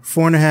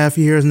 4.5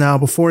 years now.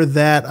 Before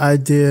that, I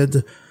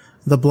did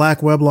the Black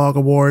Weblog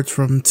Awards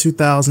from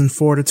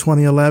 2004 to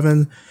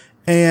 2011.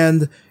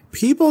 And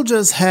people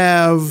just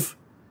have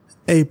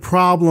a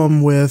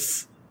problem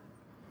with,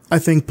 I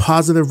think,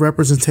 positive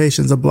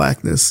representations of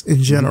Blackness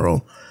in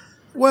general.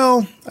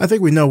 Well, I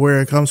think we know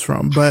where it comes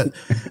from, but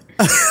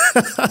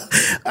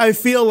I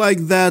feel like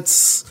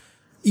that's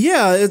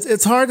Yeah,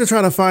 it's hard to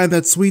try to find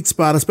that sweet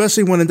spot,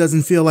 especially when it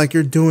doesn't feel like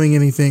you're doing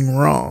anything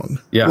wrong.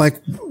 Yeah.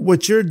 Like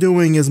what you're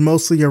doing is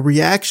mostly a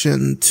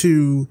reaction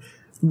to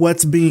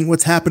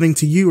what's happening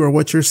to you or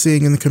what you're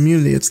seeing in the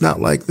community. It's not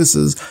like this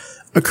is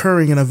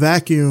occurring in a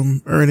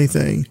vacuum or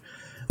anything.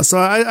 So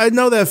I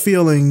know that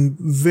feeling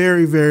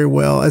very, very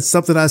well. It's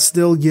something I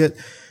still get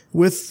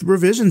with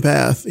Revision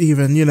Path,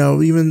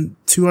 even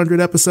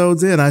 200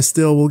 episodes in, I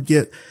still will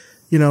get,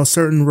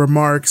 certain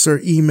remarks or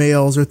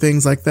emails or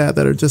things like that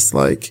are just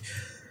like,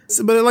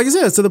 but like I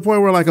said, it's to the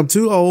point where like I'm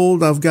too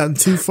old. I've gotten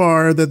too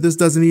far that this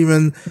doesn't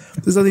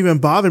even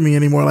bother me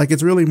anymore. Like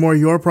it's really more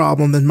your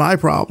problem than my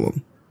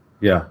problem.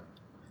 Yeah,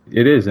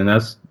 it is. And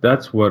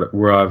that's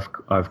where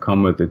I've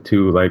come with it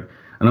too. Like,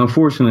 and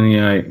unfortunately,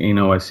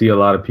 I see a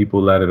lot of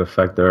people let it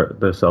affect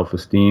their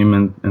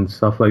self-esteem and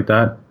stuff like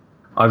that.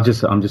 I'm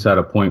just at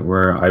a point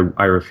where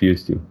I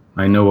refuse to.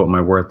 I know what my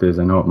worth is.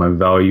 I know what my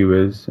value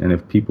is. And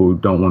if people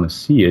don't want to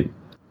see it,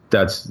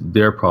 that's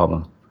their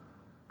problem.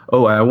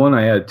 Oh, I want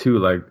to add too,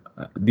 like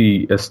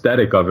the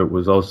aesthetic of it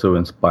was also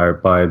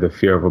inspired by The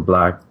Fear of a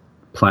Black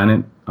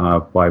Planet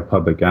by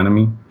Public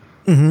Enemy.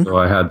 Mm-hmm. So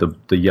I had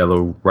the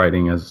yellow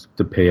writing as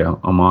to pay a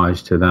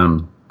homage to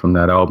them from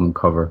that album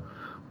cover.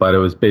 But it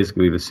was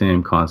basically the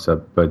same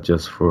concept, but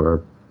just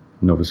for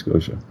Nova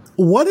Scotia.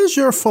 What is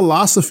your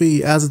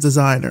philosophy as a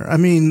designer? I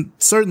mean,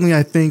 certainly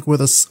I think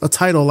with a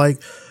title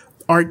like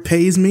Art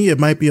Pays Me, it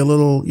might be a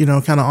little,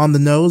 kind of on the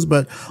nose,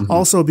 but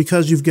also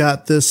because you've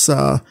got this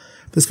kind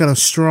of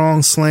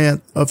strong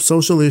slant of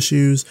social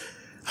issues,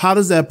 how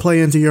does that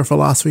play into your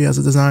philosophy as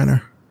a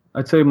designer?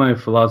 I'd say my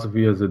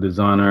philosophy as a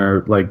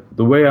designer, like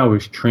the way I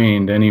was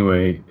trained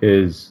anyway,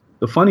 is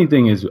the funny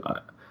thing is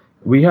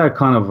we had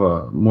kind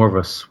of more of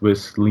a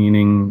Swiss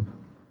leaning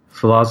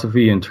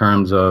philosophy in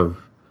terms of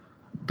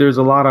there's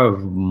a lot of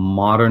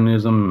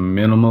modernism,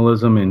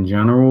 minimalism in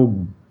general,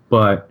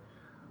 but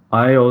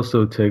I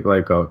also take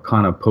like a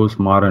kind of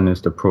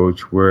postmodernist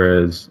approach,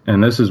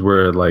 and this is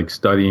where like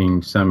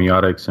studying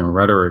semiotics and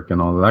rhetoric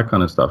and all of that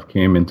kind of stuff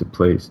came into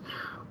place,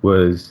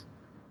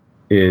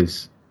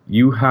 is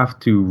you have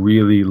to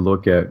really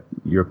look at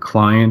your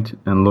client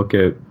and look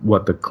at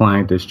what the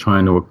client is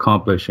trying to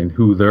accomplish and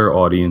who their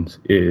audience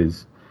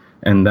is.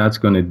 And that's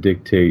going to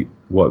dictate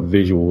what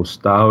visual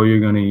style you're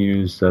going to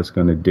use. That's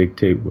going to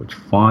dictate which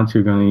fonts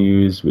you're going to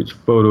use, which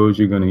photos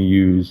you're going to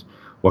use,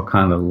 what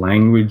kind of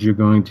language you're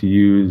going to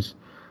use.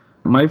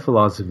 My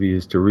philosophy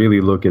is to really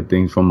look at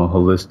things from a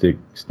holistic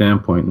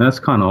standpoint. And that's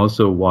kind of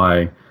also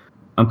why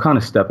I'm kind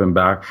of stepping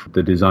back from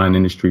the design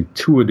industry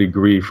to a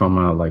degree from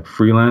a like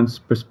freelance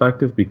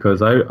perspective,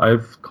 because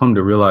I've come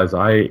to realize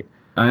I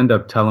end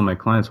up telling my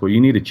clients, well,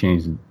 you need to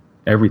change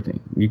everything.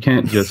 You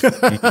can't just...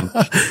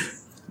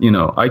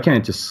 I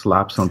can't just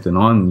slap something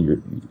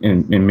on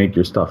and make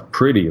your stuff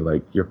pretty.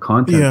 Like your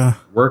content is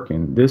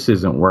working. This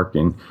isn't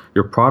working.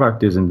 Your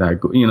product isn't that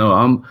good.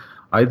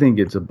 I think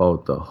it's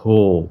about the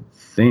whole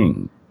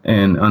thing.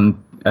 And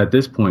at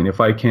this point,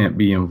 if I can't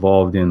be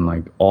involved in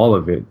like all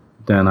of it,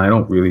 then I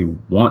don't really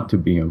want to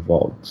be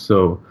involved.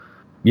 So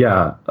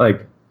yeah,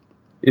 like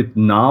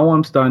now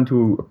I'm starting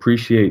to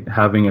appreciate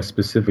having a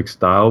specific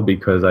style,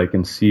 because I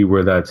can see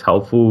where that's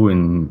helpful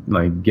in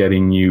like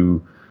getting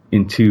you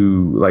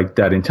into like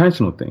that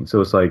intentional thing. So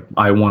it's like,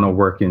 I want to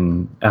work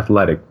in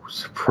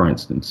athletics, for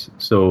instance.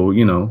 So,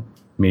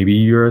 maybe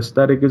your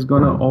aesthetic is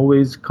going to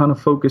always kind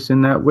of focus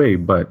in that way.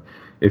 But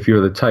if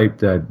you're the type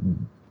that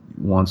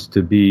wants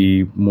to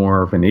be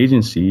more of an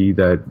agency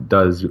that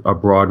does a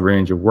broad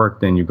range of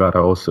work, then you got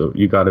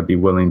to be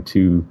willing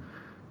to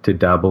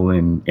dabble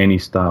in any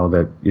style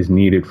that is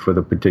needed for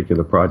the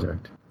particular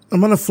project. I'm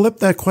going to flip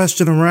that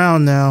question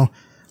around now.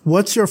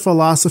 What's your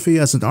philosophy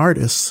as an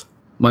artist?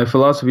 My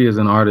philosophy as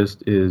an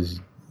artist is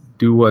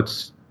do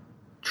what's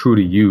true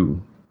to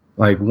you.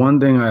 Like one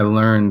thing I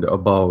learned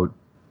about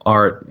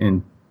art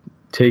and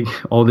take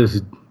all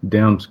this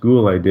damn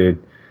school I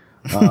did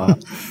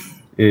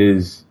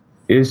is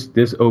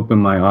this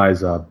opened my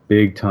eyes up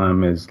big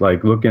time, is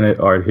like looking at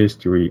art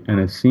history. And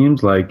it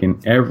seems like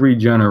in every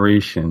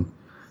generation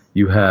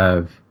you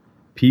have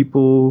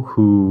people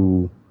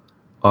who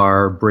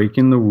are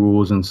breaking the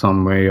rules in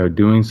some way or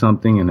doing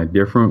something in a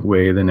different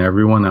way than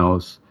everyone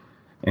else.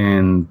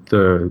 And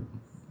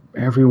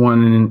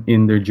everyone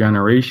in their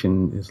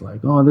generation is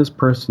like, oh, this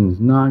person's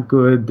not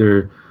good.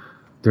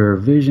 Their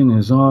vision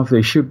is off.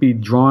 They should be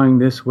drawing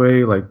this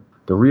way. Like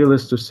the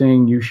realists are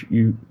saying, you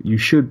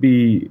should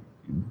be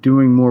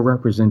doing more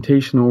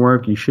representational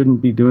work. You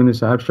shouldn't be doing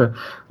this abstract.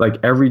 Like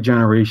every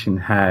generation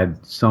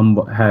had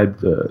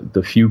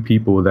the few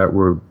people that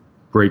were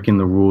breaking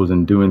the rules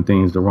and doing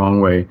things the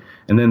wrong way.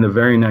 And then the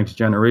very next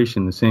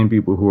generation, the same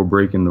people who were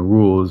breaking the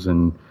rules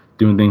and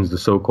doing things the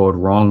so-called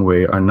wrong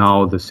way are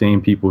now the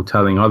same people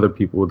telling other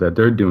people that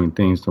they're doing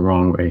things the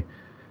wrong way.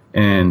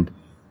 And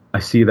I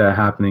see that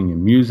happening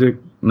in music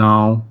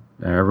now.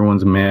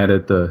 Everyone's mad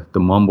at the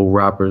mumble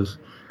rappers.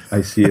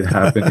 I see it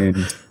happening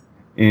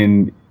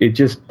and it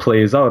just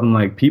plays out. And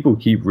like people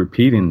keep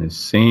repeating this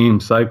same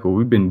cycle.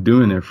 We've been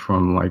doing it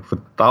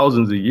for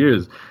thousands of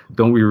years.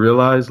 Don't we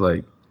realize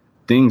like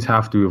things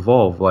have to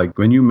evolve. Like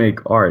when you make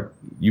art,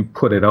 you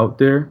put it out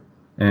there,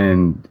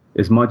 and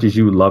as much as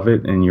you love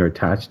it and you're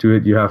attached to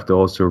it, you have to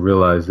also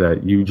realize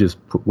that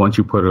once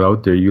you put it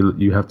out there,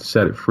 you have to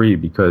set it free,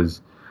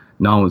 because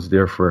now it's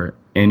there for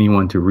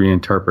anyone to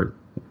reinterpret,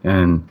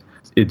 and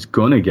it's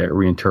going to get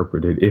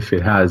reinterpreted if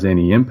it has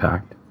any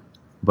impact.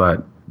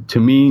 But to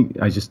me,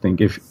 I just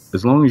think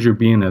as long as you're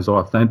being as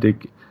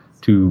authentic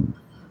to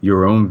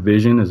your own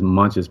vision as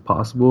much as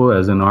possible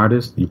as an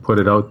artist, you put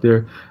it out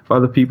there. If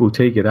other people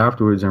take it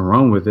afterwards and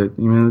run with it,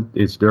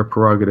 it's their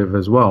prerogative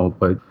as well.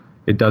 But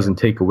it doesn't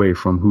take away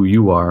from who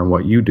you are and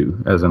what you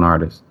do as an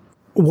artist.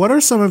 What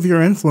are some of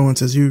your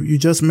influences? You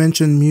just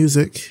mentioned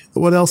music.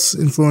 What else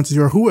influences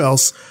you, or who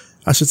else,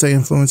 I should say,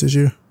 influences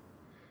you?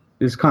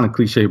 It's kind of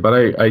cliche, but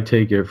I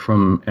take it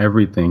from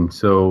everything.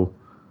 So,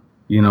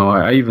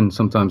 I even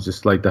sometimes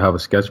just like to have a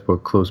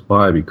sketchbook close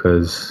by,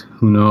 because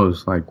who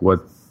knows, like,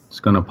 what's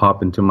going to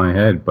pop into my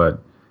head.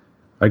 But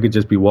I could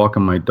just be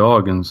walking my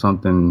dog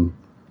and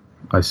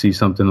I see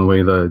something the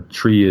way the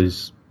tree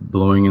is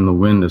blowing in the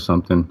wind or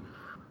something.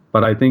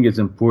 But I think it's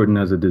important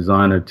as a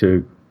designer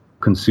to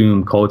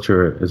consume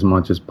culture as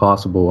much as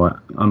possible.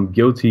 I'm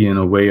guilty in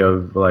a way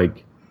of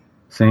like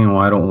saying,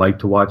 I don't like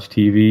to watch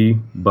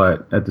TV,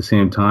 but at the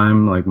same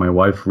time, like my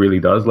wife really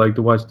does like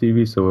to watch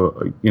TV.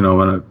 So,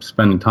 when I'm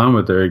spending time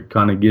with her, it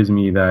kind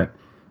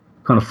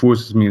of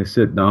forces me to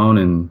sit down,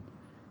 and,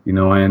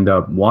 I end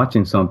up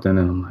watching something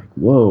and I'm like,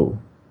 whoa,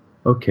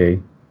 okay,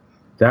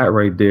 that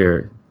right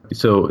there.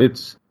 So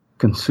it's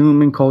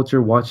consuming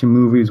culture, watching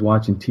movies,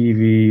 watching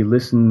TV,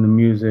 listening to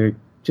music,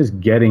 just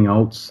getting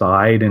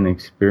outside and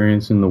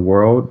experiencing the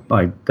world.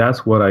 Like,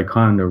 that's what I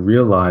kind of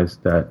realized,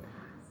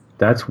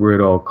 that's where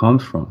it all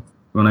comes from.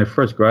 When I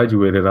first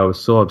graduated, I was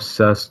so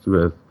obsessed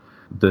with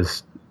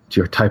this.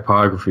 Your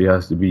typography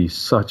has to be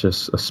such a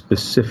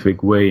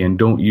specific way, and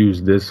don't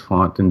use this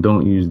font and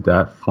don't use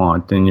that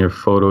font, and your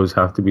photos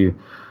have to be.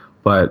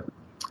 But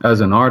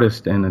as an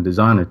artist and a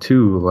designer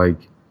too,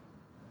 like,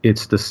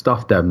 it's the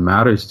stuff that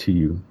matters to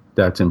you,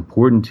 that's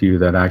important to you,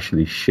 that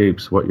actually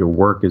shapes what your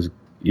work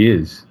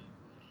is.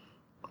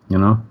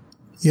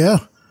 Yeah.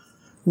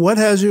 What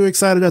has you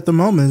excited at the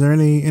moment? Is there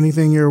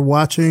anything you're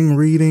watching,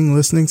 reading,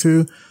 listening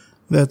to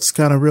that's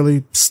kind of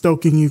really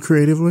stoking you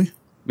creatively?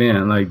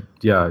 Man, like,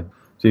 yeah,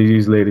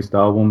 Jay-Z's latest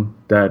album,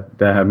 that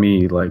had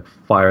me like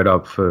fired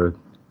up for a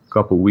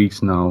couple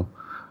weeks now.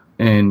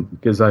 And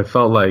because I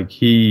felt like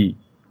he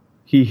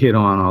hit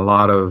on a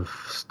lot of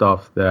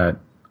stuff that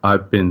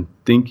I've been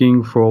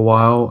thinking for a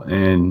while.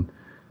 And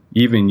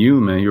even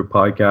you, man, your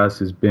podcast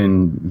has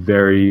been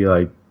very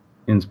like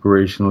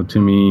inspirational to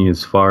me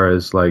as far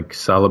as like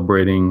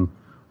celebrating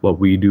what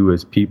we do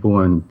as people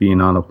and being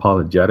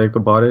unapologetic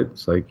about it.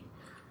 It's like,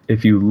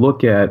 if you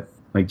look at,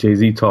 like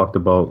Jay-Z talked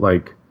about,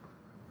 like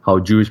how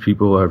Jewish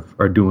people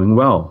are doing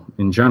well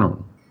in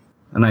general.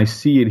 And I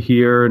see it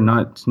here,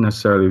 not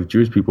necessarily with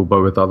Jewish people,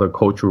 but with other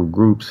cultural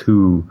groups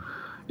who,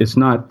 it's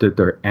not that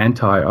they're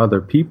anti other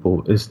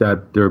people, it's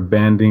that they're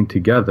banding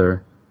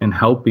together and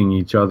helping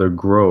each other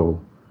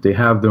grow. They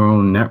have their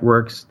own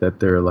networks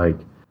that they're like,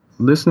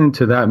 listening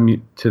to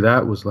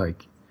that was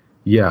like,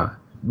 yeah,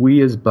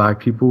 we as Black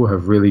people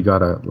have really got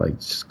to like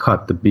just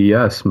cut the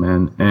BS,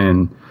 man,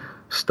 and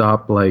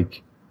stop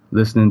like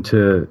listening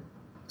to,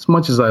 as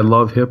much as I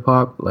love hip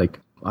hop, like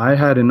I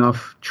had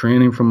enough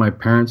training from my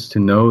parents to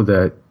know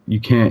that you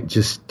can't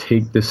just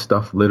take this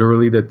stuff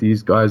literally that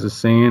these guys are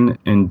saying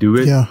and do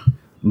it. Yeah.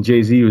 And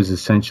Jay-Z was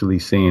essentially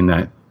saying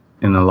that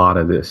in a lot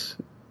of this.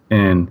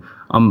 And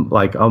I'm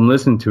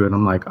listening to it.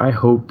 I'm like, I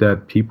hope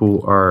that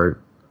people are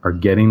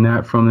getting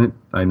that from it.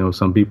 I know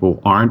some people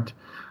aren't,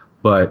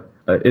 but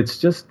it's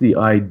just the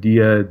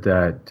idea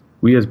that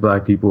we as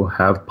Black people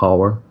have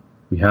power.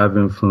 We have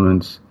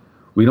influence.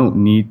 We don't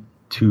need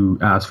to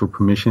ask for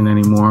permission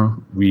anymore.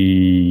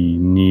 We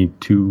need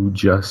to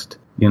just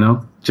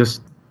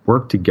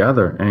work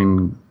together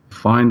and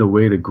find a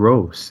way to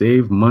grow,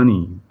 save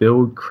money,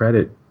 build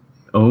credit,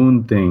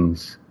 own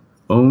things,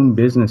 own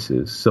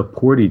businesses,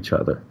 support each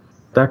other,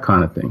 that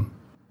kind of thing.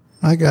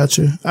 I got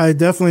you. I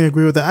definitely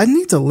agree with that. I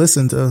need to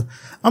listen to,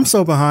 I'm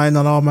so behind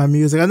on all my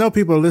music. I know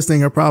people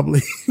listening are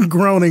probably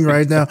groaning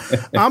right now.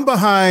 I'm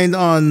behind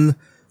on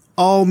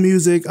all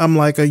music. I'm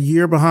like a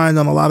year behind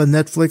on a lot of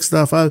Netflix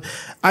stuff.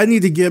 I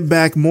need to get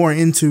back more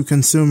into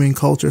consuming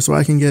culture so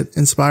I can get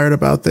inspired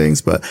about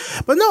things. But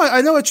no,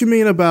 I know what you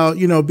mean about,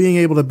 being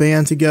able to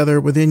band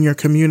together within your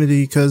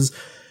community. Cause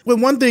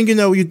one thing,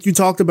 you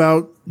talked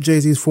about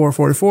Jay-Z's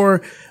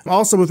 444,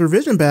 also with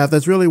Revision Path.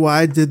 That's really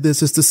why I did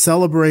this, is to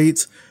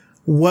celebrate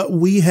what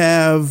we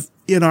have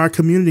in our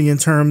community in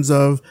terms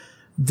of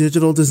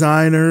digital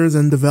designers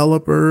and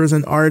developers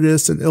and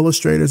artists and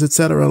illustrators,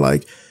 etc.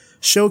 Like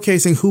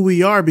showcasing who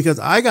we are, because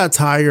I got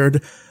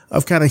tired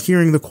of kind of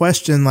hearing the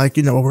question, like,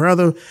 where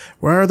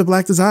are the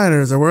Black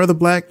designers, or where are the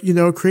Black,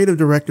 creative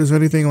directors or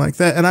anything like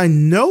that? And I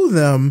know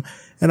them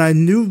and I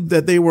knew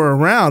that they were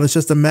around. It's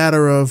just a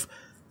matter of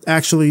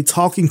actually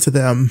talking to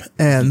them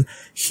and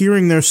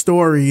hearing their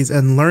stories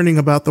and learning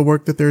about the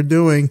work that they're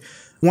doing.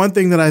 one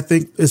thing that I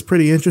think is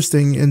pretty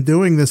interesting in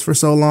doing this for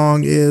so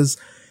long is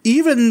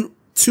even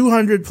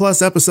 200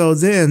 plus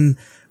episodes in,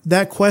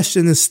 that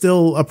question is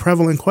still a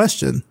prevalent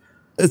question.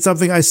 It's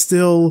something I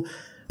still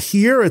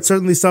hear. It's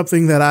certainly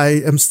something that I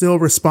am still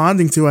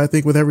responding to, I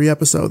think, with every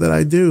episode that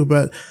I do.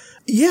 But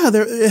yeah,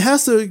 it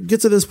has to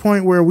get to this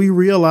point where we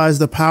realize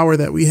the power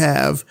that we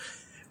have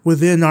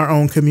within our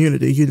own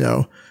community, you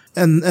know,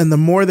 and the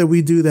more that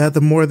we do that,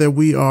 the more that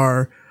we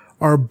are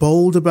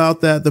bold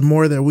about that, the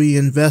more that we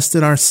invest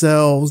in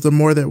ourselves, the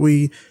more that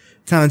we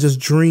kind of just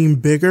dream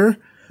bigger,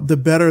 the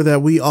better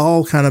that we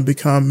all kind of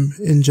become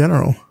in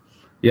general.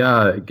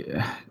 Yeah.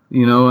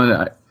 You know,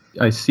 and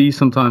I see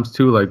sometimes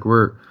too, like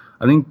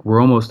I think we're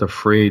almost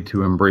afraid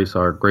to embrace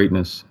our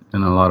greatness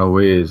in a lot of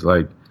ways.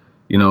 Like,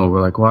 you know,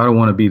 we're like, well, I don't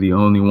want to be the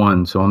only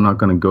one, so I'm not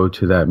going to go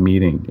to that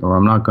meeting, or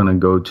I'm not going to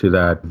go to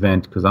that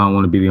event because I don't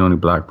want to be the only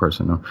black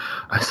person. Or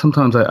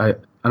sometimes I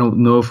don't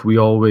know if we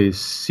always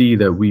see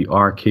that we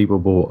are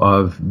capable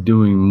of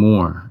doing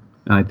more.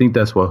 And I think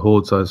that's what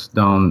holds us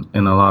down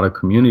in a lot of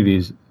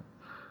communities.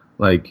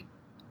 Like,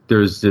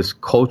 there's this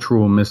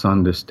cultural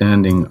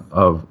misunderstanding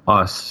of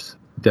us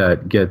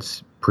that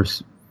gets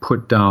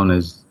put down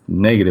as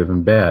negative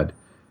and bad.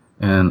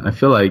 And I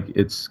feel like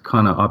it's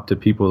kind of up to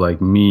people like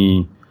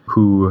me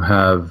who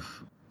have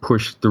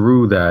pushed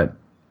through that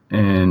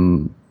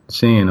and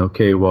saying,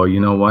 okay, well,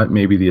 you know what?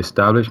 Maybe the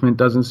establishment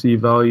doesn't see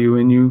value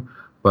in you,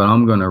 but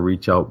I'm going to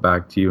reach out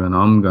back to you and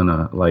I'm going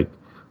to like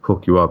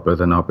hook you up with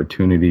an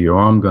opportunity, or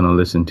I'm going to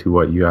listen to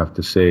what you have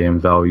to say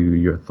and value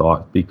your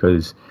thought,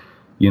 because,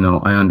 you know,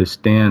 I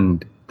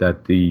understand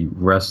that the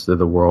rest of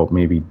the world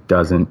maybe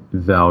doesn't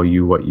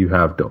value what you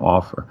have to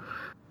offer.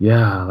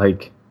 Yeah,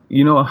 like,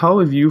 you know, how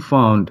have you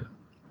found,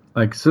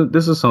 like, so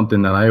this is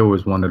something that I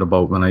always wondered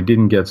about when I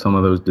didn't get some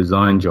of those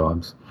design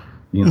jobs.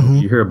 You know,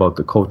 you hear about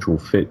the cultural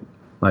fit.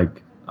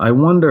 Like, I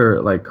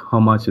wonder, like, how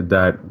much of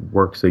that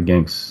works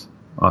against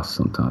us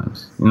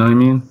sometimes. You know what I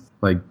mean?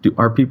 Like,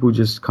 are people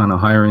just kind of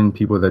hiring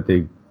people that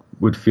they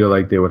would feel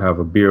like they would have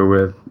a beer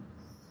with,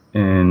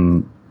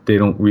 and they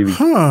don't really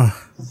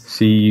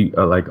see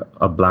like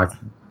a black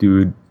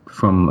dude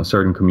from a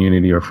certain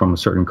community or from a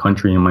certain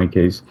country, in my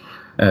case,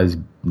 as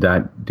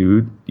that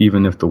dude,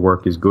 even if the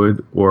work is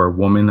good, or a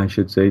woman, I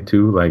should say,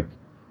 too. Like,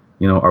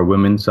 you know, are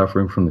women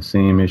suffering from the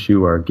same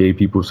issue? Are gay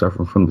people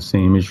suffering from the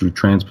same issue?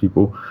 Trans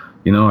people,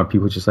 you know, are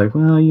people just like,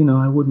 well, you know,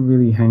 I wouldn't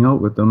really hang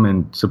out with them,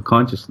 and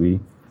subconsciously,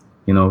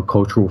 you know,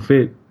 cultural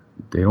fit,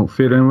 they don't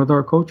fit in with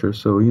our culture.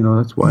 So, you know,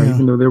 that's why,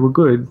 even though they were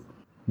good.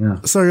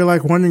 Yeah. So you're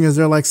like wondering, is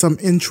there like some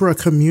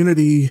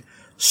intra-community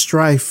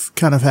strife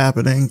kind of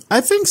happening?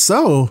 I think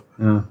so.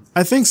 Yeah.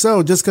 I think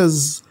so. Just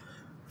because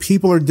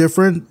people are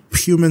different,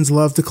 humans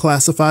love to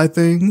classify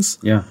things.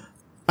 Yeah.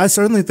 I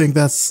certainly think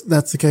that's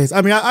the case.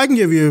 I mean, I can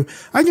give you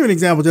an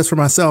example just for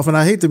myself, and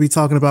I hate to be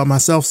talking about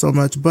myself so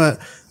much, but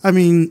I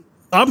mean,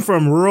 I'm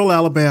from rural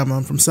Alabama.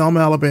 I'm from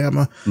Selma,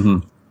 Alabama.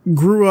 Mm-hmm.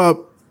 Grew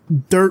up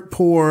dirt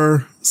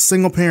poor,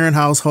 single parent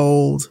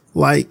household.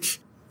 Like,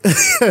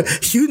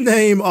 you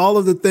name all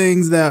of the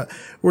things that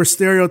were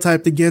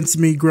stereotyped against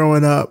me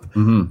growing up.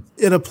 Mm-hmm.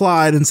 It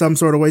applied in some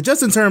sort of way,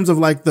 just in terms of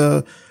like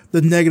the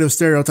negative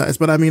stereotypes.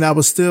 But I mean, I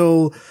was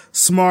still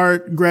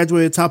smart,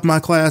 graduated top of my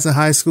class in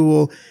high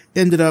school,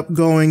 ended up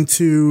going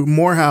to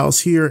Morehouse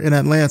here in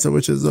Atlanta,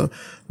 which is a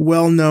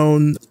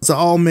well-known, it's an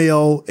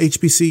all-male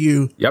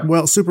HBCU. Yep.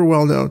 Well, super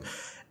well-known.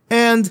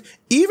 And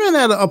even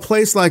at a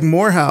place like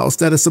Morehouse,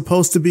 that is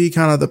supposed to be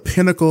kind of the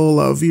pinnacle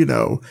of, you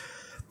know,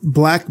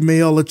 black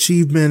male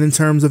achievement in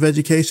terms of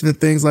education and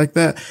things like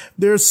that,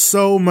 there's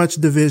so much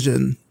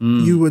division.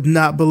 You would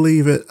not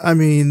believe it.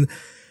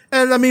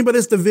 But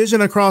it's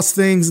division across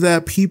things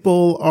that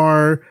people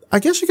are, I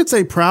guess you could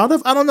say, proud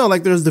of. I don't know.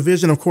 Like, there's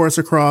division, of course,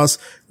 across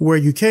where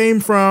you came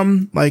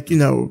from, like, you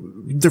know,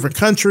 different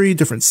country,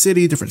 different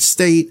city, different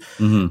state.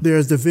 Mm-hmm.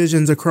 There's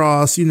divisions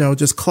across, you know,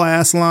 just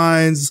class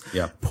lines,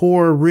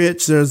 poor,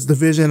 rich. There's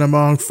division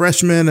among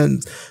freshmen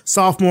and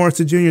sophomores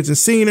to juniors and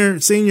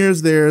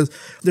seniors.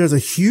 There's a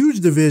huge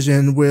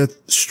division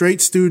with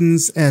straight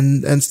students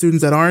and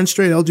students that aren't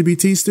straight,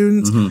 LGBT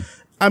students. Mm-hmm.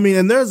 I mean,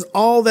 and there's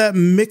all that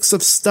mix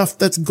of stuff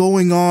that's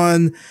going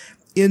on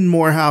in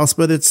Morehouse,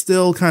 but it's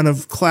still kind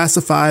of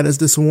classified as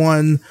this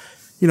one,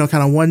 you know,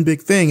 kind of one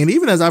big thing. And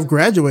even as I've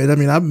graduated, I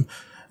mean, I've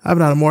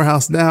been out of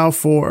Morehouse now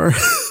for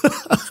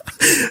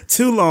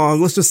too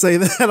long. Let's just say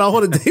that. I don't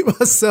want to date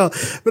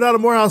myself. Been out of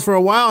Morehouse for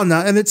a while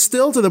now. And it's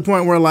still to the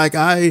point where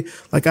I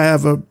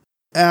have a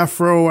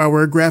afro, I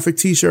wear graphic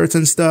t-shirts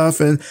and stuff,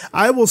 and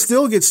I will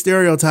still get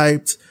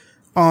stereotyped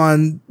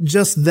on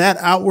just that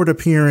outward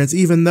appearance,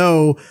 even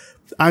though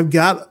I've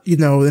got, you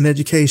know, an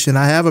education.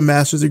 I have a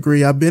master's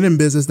degree. I've been in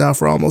business now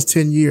for almost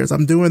 10 years.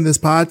 I'm doing this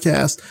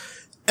podcast,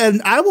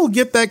 and I will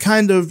get that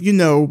kind of, you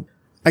know,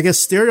 I guess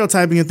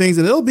stereotyping and things,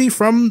 and it'll be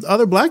from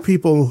other black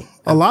people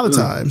a lot of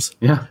times.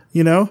 Yeah.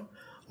 You know,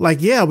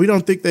 like, yeah, we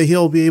don't think that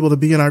he'll be able to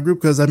be in our group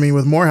because, I mean,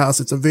 with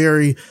Morehouse, it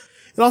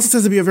also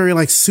tends to be a very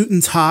like suit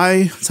and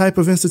tie type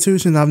of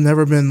institution. I've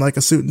never been like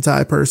a suit and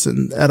tie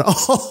person at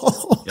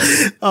all.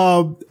 Yep.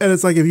 And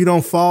it's like, if you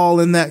don't fall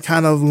in that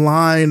kind of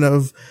line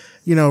of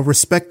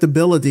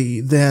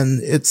respectability,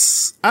 then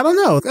I don't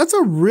know. That's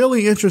a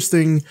really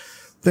interesting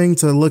thing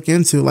to look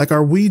into. Like,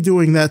 are we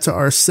doing that to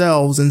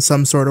ourselves in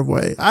some sort of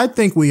way? I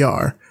think we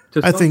are.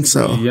 I think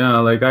so. Yeah,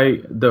 like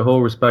the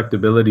whole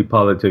respectability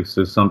politics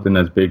is something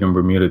that's big in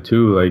Bermuda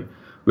too, like,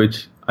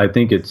 which I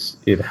think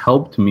it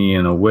helped me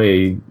in a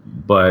way,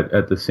 but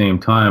at the same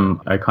time,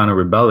 I kind of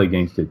rebel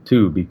against it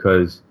too,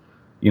 because,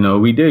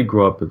 we did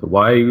grow up with,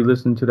 why are you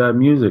listening to that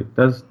music?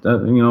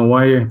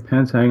 Why are your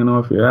pants hanging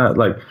off your ass?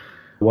 Like,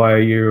 why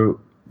are you,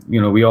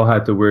 we all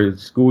had to wear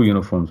school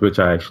uniforms, which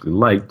I actually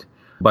liked,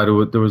 but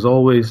there was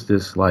always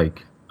this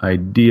like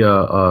idea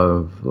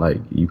of like,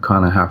 you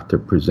kind of have to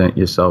present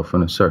yourself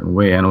in a certain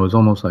way. And it was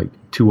almost like,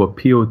 to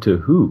appeal to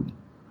who,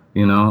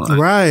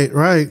 Right.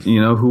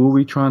 Who are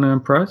we trying to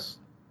impress?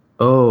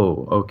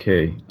 Oh,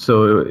 okay.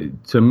 So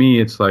to me,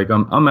 it's like,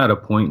 I'm at a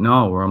point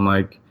now where I'm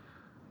like,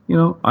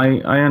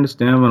 I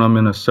understand when I'm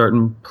in a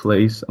certain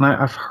place, and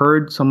I've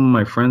heard some of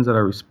my friends that I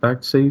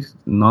respect say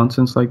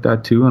nonsense like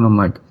that too. And I'm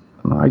like,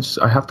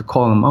 I have to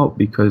call them out,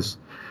 because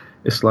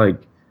it's like,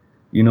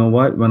 you know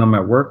what, when I'm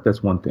at work,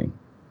 that's one thing.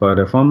 But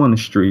if I'm on the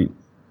street,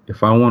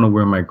 if I want to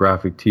wear my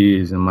graphic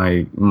tees and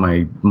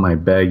my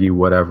baggy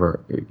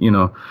whatever,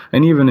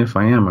 and even if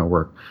I am at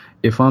work,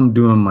 if I'm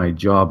doing my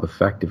job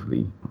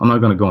effectively, I'm not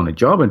going to go on a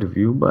job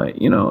interview, but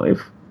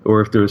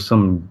if there's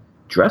some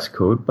dress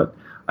code, but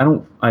I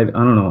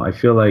don't know. I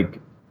feel like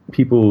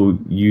people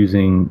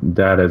using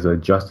that as a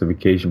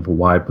justification for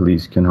why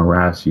police can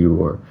harass you,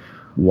 or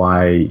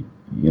why,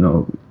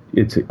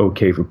 it's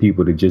okay for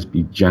people to just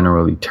be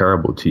generally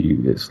terrible to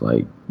you. It's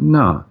like,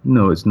 no,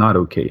 it's not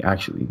okay.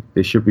 Actually,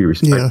 they should be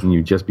respecting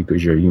you just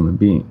because you're a human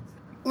being.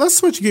 Let's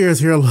switch gears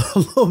here a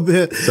little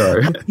bit.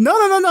 Sorry. No.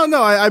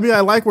 I mean,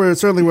 I like where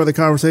the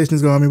conversation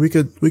is going. I mean,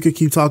 we could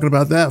keep talking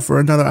about that for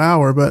another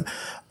hour, but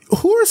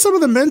who are some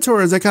of the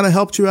mentors that kind of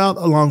helped you out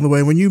along the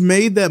way when you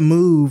made that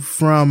move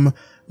from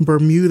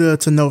Bermuda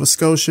to Nova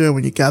Scotia,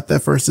 when you got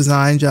that first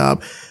design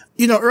job?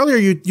 Earlier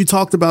you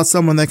talked about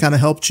someone that kind of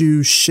helped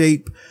you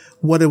shape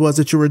what it was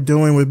that you were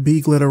doing with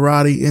B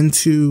Glitterati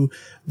into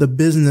the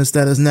business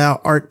that is now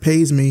Art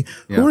Pays Me.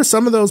 Yeah. Who are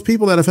some of those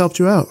people that have helped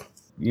you out?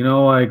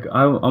 Like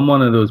I'm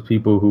one of those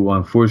people who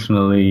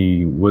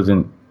unfortunately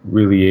wasn't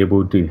really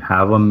able to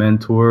have a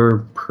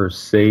mentor per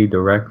se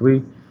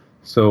directly.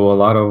 So a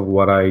lot of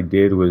what I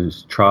did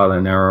was trial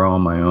and error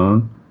on my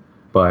own.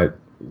 But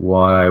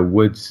what I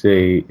would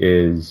say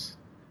is,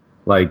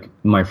 like,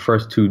 my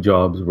first two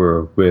jobs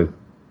were with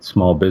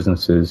small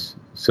businesses.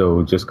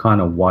 So just kind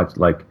of watch,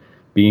 like,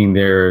 being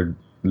there,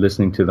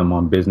 listening to them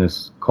on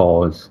business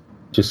calls,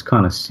 just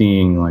kind of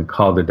seeing like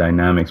how the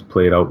dynamics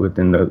played out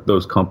within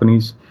those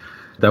companies.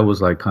 That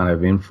was like kind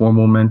of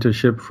informal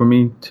mentorship for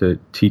me, to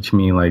teach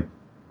me like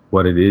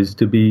what it is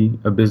to be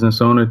a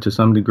business owner to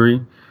some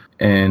degree.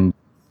 And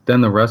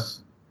then the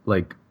rest,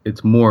 like,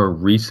 it's more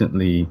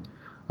recently,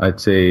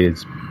 I'd say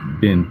it's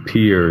been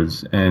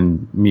peers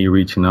and me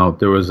reaching out.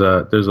 There's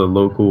a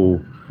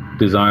local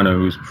designer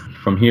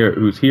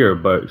who's here,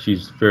 but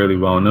she's fairly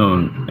well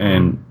known,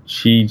 and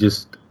she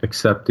just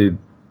accepted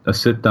a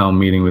sit down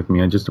meeting with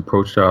me. I just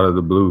approached her out of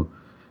the blue,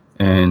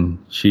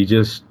 and she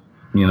just,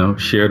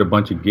 shared a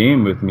bunch of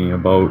game with me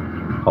about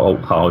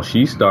how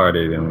she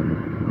started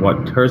and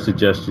what her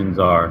suggestions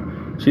are.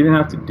 She didn't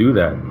have to do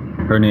that.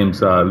 Her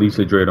name's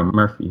Lisa Drader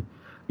Murphy.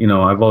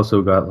 I've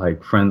also got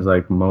like friends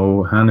like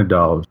Mo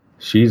Hanadal.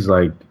 She's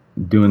like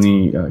doing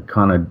the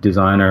kind of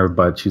designer,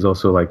 but she's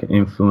also like an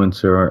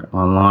influencer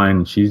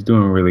online. She's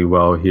doing really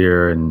well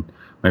here. And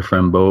my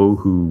friend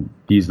Bo,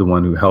 he's the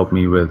one who helped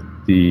me with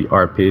the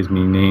Art Pays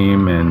Me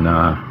name. And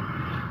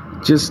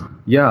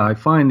I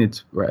find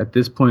at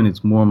this point,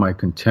 it's more my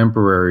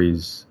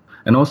contemporaries.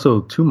 And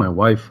also to my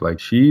wife, like,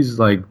 she's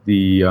like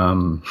the,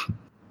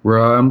 where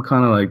I'm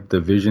kind of like the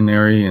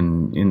visionary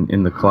and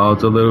in the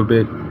clouds a little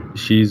bit.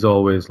 She's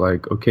always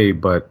like, okay,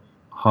 but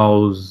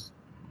how's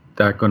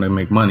that going to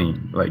make money?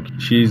 Like,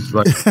 she's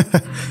like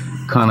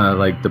kind of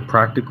like the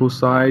practical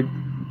side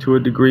to a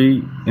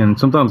degree. And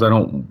sometimes I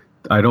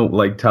don't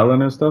like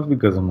telling her stuff,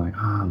 because I'm like,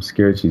 I'm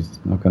scared she's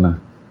not gonna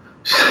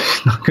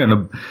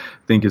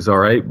think it's all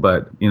right.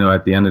 But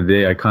at the end of the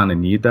day, I kind of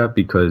need that,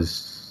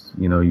 because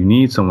you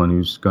need someone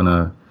who's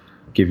gonna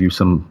give you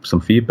some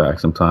feedback.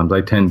 Sometimes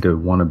I tend to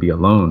want to be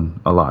alone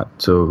a lot.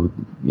 So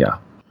yeah.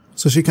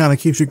 So she kind of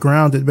keeps you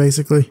grounded,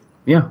 basically.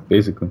 Yeah,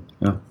 basically.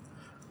 Yeah.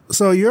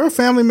 So you're a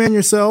family man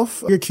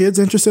yourself. Your kids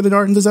interested in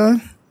art and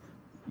design?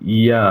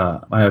 Yeah,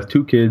 I have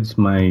two kids.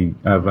 I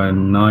have a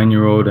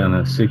 9-year-old and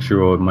a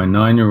 6-year-old. My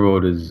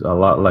 9-year-old is a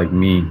lot like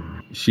me.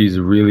 She's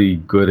really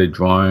good at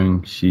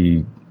drawing.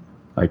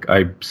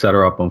 I set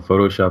her up on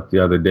Photoshop the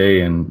other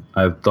day, and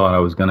I thought I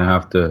was going to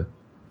have to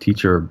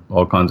teach her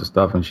all kinds of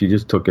stuff, and she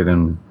just took it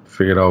and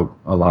figured out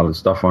a lot of the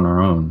stuff on her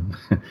own.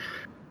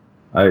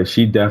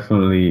 She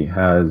definitely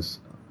has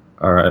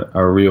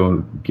a real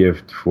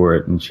gift for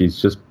it, and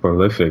she's just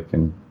prolific,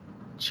 and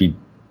she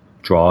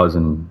draws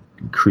and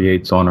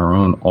creates on her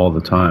own all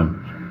the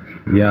time.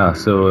 Yeah,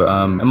 so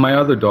and my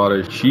other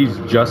daughter, she's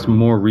just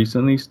more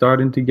recently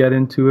starting to get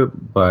into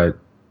it, but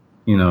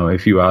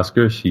if you ask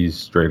her, she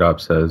straight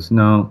up says,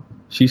 no,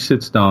 she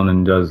sits down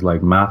and does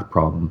like math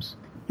problems.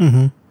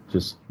 Mm-hmm.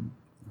 Just,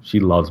 she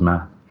loves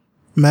math.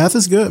 Math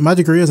is good. My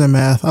degree is in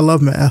math. I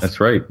love math. That's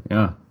right.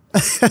 Yeah.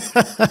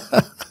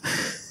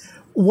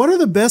 What are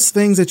the best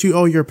things that you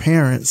owe your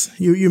parents?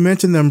 You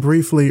mentioned them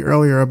briefly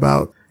earlier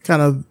about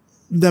kind of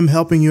them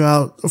helping you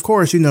out, of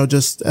course,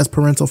 just as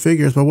parental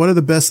figures, but what are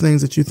the best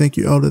things that you think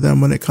you owe to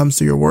them when it comes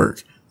to your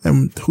work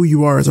and who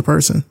you are as a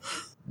person?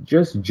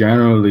 Just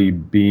generally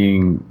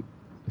being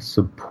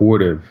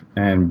supportive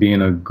and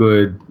being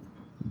good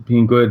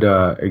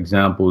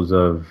examples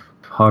of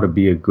how to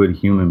be a good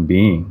human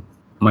being.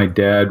 My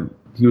dad,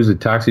 he was a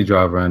taxi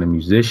driver and a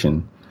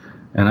musician,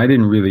 and I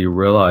didn't really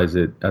realize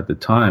it at the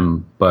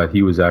time, but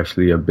he was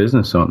actually a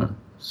business owner.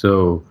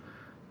 So,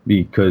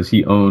 because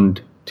he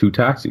owned 2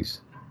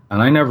 taxis,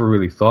 and I never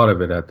really thought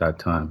of it at that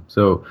time.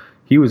 So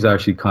he was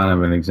actually kind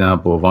of an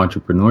example of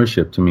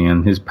entrepreneurship to me,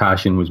 and his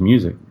passion was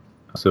music.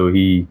 So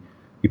he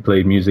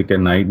played music at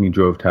night and he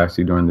drove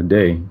taxi during the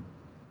day.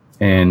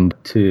 And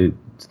to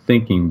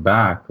thinking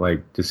back,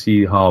 like to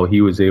see how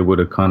he was able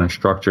to kind of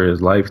structure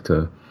his life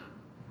to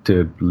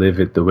live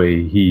it the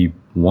way he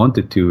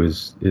wanted to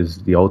is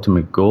the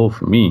ultimate goal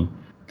for me.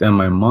 Then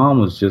my mom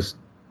was just,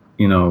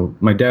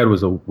 my dad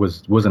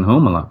wasn't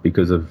home a lot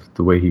because of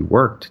the way he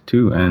worked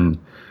too, and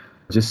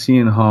just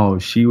seeing how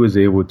she was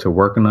able to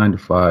work a 9 to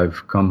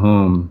 5, come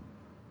home,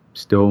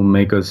 still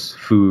make us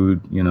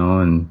food,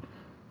 and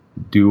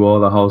do all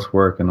the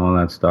housework and all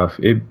that stuff.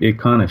 It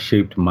kind of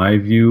shaped my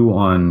view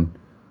on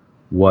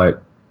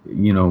what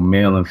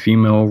male and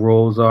female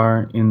roles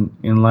are in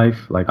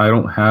life. Like, I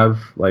don't have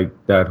like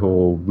that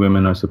whole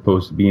women are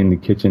supposed to be in the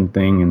kitchen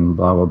thing and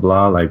blah blah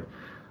blah. Like,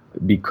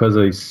 because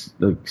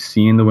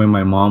seeing the way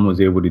my mom was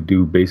able to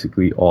do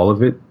basically all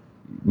of it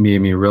made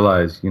me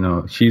realize,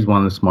 she's one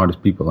of the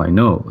smartest people I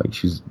know. Like,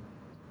 she's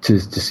to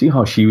see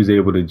how she was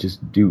able to just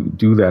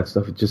do that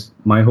stuff. It just,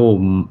 my whole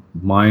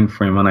mind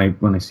frame,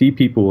 when I see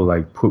people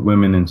like put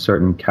women in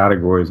certain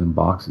categories and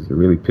boxes, it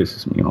really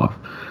pisses me off.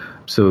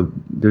 So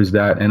there's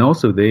that. And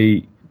also,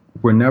 they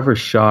were never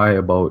shy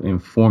about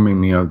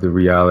informing me of the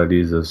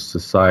realities of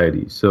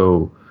society.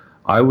 So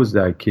I was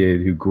that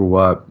kid who grew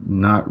up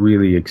not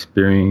really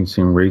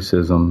experiencing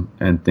racism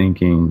and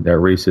thinking that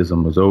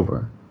racism was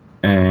over.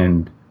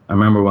 And I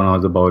remember when I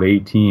was about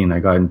 18, I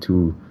got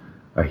into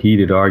a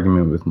heated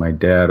argument with my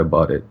dad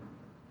about it.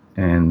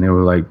 And they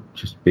were like,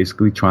 just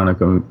basically trying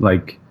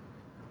to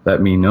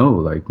let me know,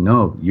 like,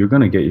 no, you're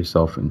going to get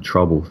yourself in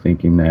trouble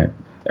thinking that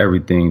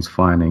everything's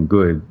fine and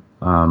good.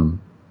 And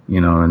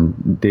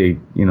they,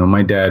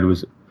 my dad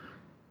was,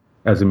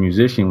 as a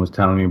musician, was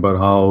telling me about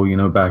how,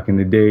 back in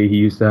the day, he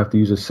used to have to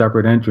use a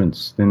separate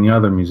entrance than the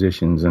other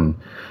musicians. And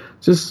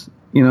just,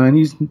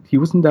 and he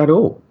wasn't that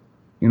old,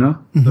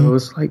 Mm-hmm. So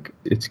it's like,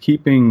 it's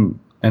keeping,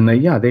 and they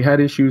had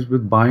issues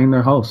with buying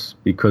their house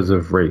because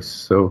of race.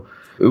 So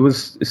it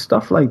was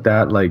stuff like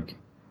that, like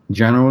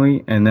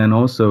generally, and then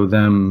also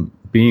them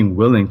being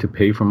willing to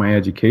pay for my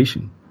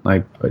education.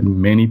 Like,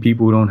 many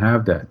people don't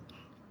have that.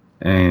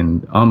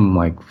 And I'm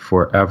like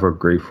forever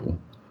grateful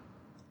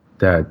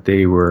that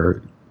they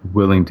were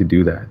willing to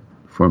do that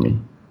for me,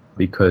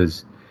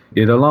 because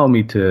it allowed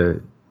me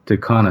to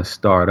kind of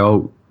start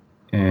out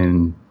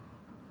and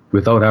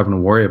without having to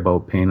worry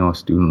about paying off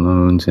student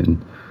loans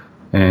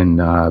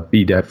and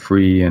be debt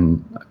free.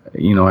 And,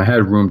 I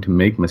had room to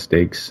make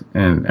mistakes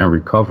and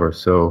recover.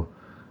 So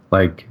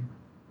like,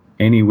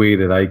 any way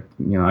that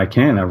I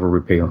can't ever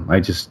repay them.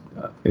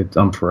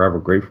 I'm forever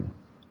grateful.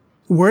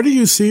 Where do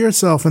you see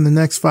yourself in the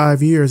next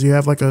 5 years? You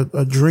have like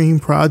a dream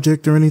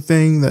project or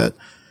anything that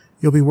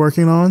you'll be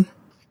working on?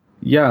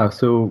 Yeah.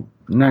 So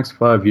next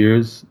 5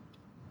 years,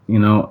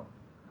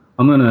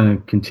 I'm going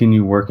to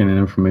continue working in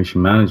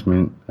information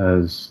management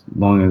as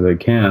long as I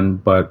can,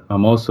 but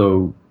I'm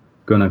also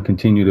going to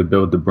continue to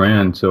build the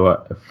brand.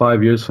 So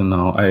 5 years from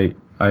now,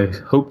 I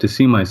hope to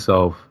see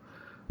myself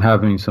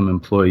having some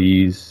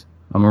employees.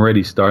 I'm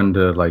already starting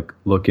to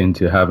look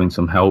into having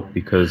some help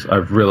because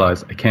I've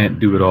realized I can't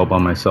do it all by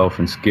myself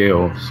and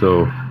scale.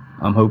 So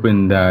I'm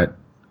hoping that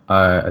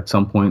at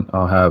some point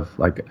I'll have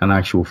an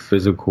actual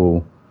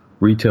physical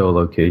retail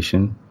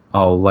location.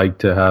 I'll like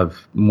to have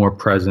more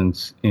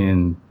presence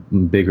in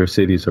bigger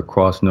cities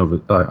across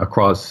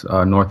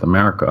North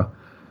America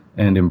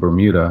and in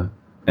Bermuda.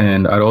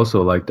 And I'd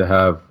also like to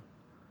have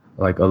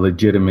a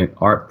legitimate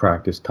art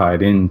practice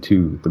tied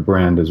into the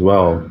brand as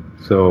well.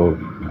 So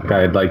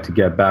I'd like to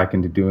get back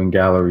into doing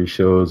gallery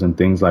shows and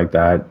things like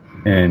that,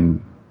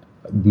 and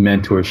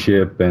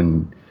mentorship.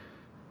 And,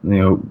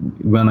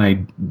 when I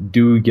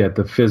do get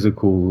the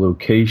physical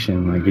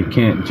location, it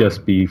can't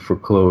just be for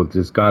clothes.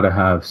 It's got to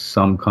have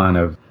some kind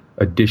of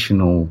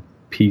additional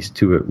piece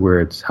to it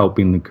where it's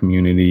helping the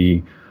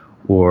community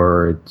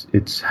or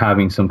it's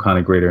having some kind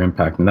of greater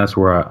impact. And that's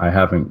where I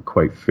haven't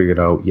quite figured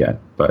out yet,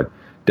 but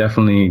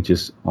definitely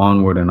just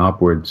onward and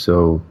upward.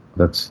 So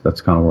that's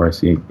kind of where I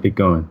see it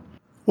going.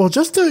 Well,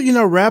 just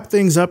to, wrap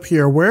things up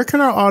here, where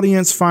can our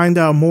audience find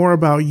out more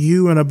about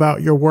you and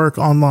about your work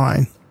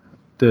online?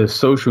 the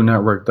social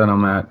network that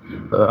I'm at,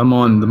 I'm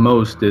on the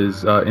most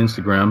is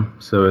Instagram.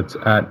 So it's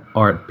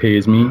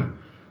 @ArtPaysMe.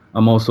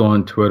 I'm also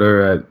on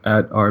Twitter at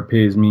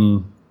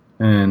 @ArtPaysMe.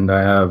 And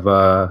I have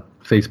a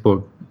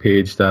Facebook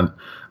page that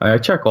I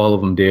check all of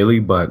them daily,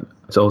 but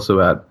it's also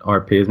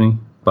 @ArtPaysMe.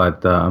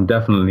 But I'm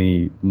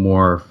definitely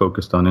more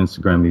focused on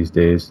Instagram these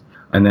days.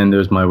 And then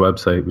there's my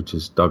website, which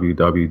is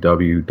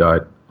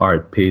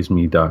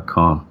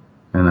www.artpaysme.com.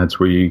 And that's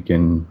where you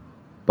can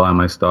buy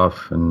my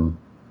stuff and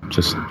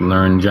just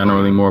learn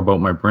generally more about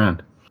my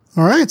brand.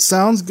 All right.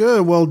 Sounds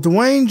good. Well,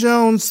 Duane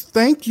Jones,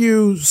 thank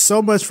you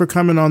so much for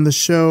coming on the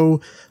show.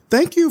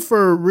 Thank you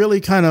for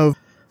really kind of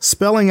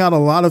spelling out a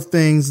lot of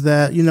things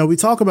that, we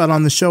talk about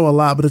on the show a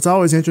lot, but it's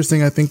always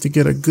interesting, I think, to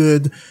get a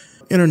good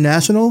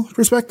international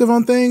perspective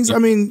on things. I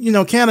mean,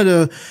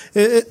 Canada,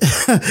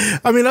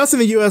 us in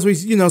the U.S., we,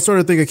 sort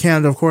of think of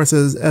Canada, of course,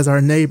 as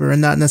our neighbor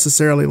and not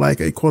necessarily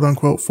like a quote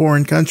unquote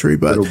foreign country,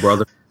 but little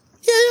brother.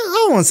 Yeah,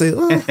 I don't want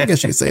to say, I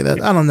guess you could say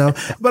that. I don't know.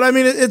 But I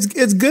mean,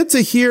 it's good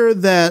to hear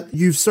that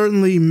you've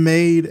certainly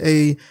made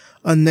a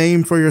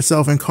name for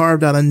yourself and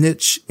carved out a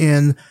niche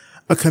in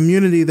a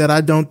community that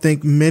I don't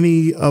think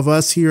many of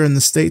us here in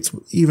the States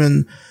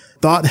even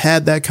thought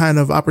had that kind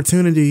of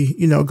opportunity,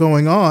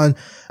 going on.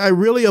 I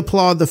really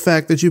applaud the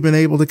fact that you've been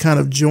able to kind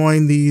of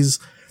join these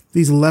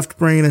left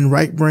brain and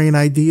right brain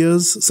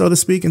ideas, so to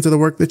speak, into the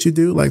work that you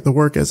do, like the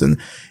work as an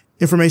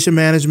information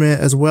management,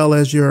 as well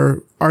as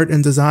your art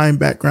and design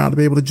background. To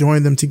be able to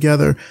join them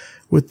together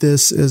with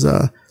this is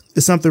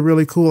something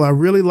really cool. I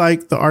really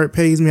like the Art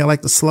Pays Me. I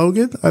like the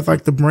slogan. I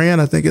like the brand.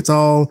 I think it's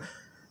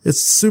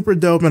super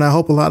dope. And I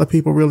hope a lot of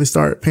people really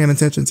start paying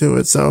attention to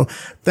it. So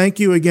thank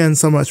you again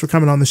so much for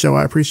coming on the show.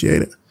 I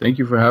appreciate it. Thank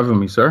you for having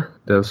me, sir.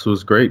 This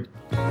was great.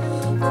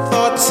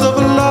 Thoughts of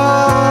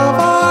love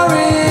are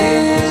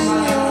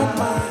in your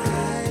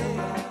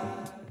mind.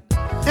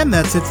 And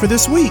that's it for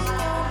this week.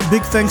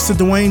 Big thanks to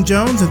Duane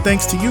Jones, and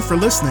thanks to you for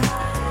listening.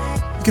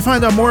 You can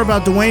find out more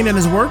about Duane and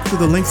his work through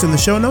the links in the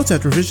show notes at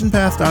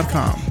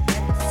revisionpath.com.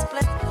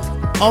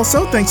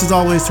 Also, thanks as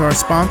always to our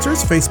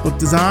sponsors, Facebook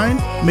Design,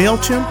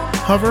 MailChimp,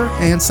 Hover,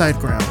 and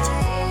SiteGround.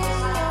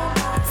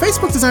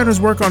 Facebook designers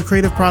work on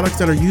creative products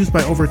that are used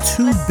by over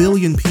 2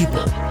 billion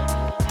people.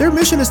 Their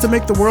mission is to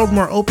make the world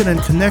more open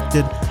and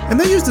connected, and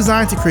they use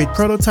design to create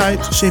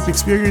prototypes, shape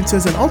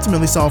experiences, and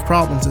ultimately solve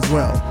problems as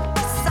well.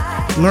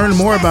 Learn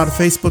more about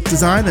Facebook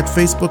Design at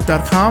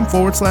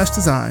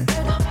facebook.com/design.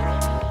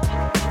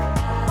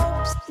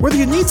 Whether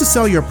you need to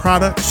sell your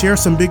product, share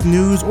some big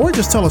news, or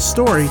just tell a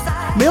story,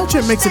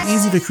 MailChimp makes it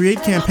easy to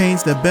create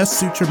campaigns that best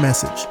suit your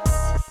message.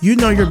 You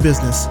know your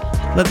business.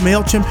 Let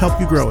MailChimp help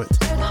you grow it.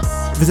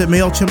 Visit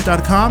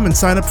MailChimp.com and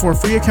sign up for a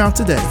free account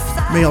today.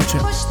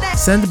 MailChimp.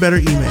 Send better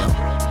email.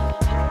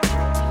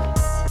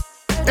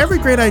 Every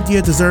great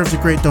idea deserves a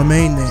great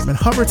domain name, and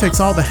Hover takes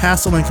all the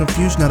hassle and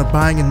confusion out of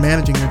buying and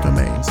managing your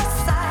domains.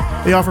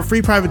 They offer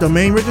free private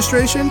domain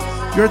registration,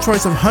 your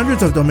choice of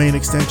hundreds of domain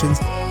extensions,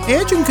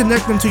 and you can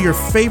connect them to your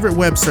favorite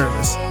web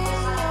service.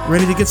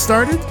 Ready to get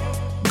started?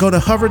 Go to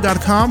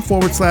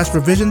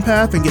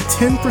hover.com/revisionpath and get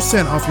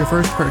 10% off your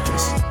first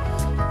purchase.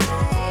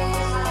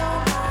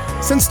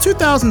 Since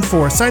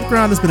 2004,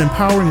 SiteGround has been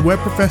empowering web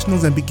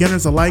professionals and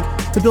beginners alike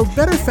to build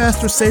better,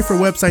 faster, safer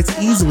websites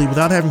easily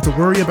without having to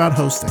worry about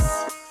hosting.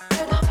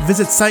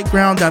 Visit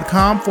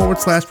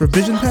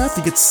siteground.com/revisionpath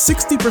to get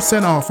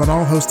 60% off on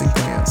all hosting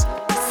plans.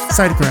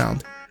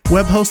 SiteGround,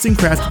 web hosting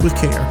crafted with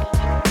care.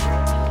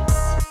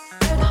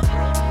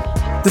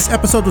 This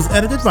episode was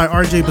edited by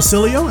RJ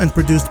Basilio and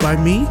produced by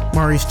me,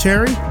 Maurice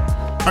Cherry.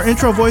 Our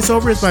intro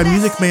voiceover is by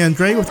Music Man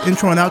Dre with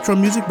intro and outro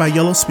music by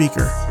Yellow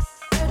Speaker.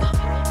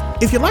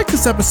 If you like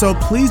this episode,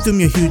 please do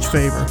me a huge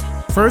favor.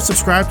 First,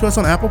 subscribe to us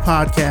on Apple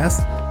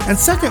Podcasts, and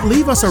second,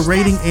 leave us a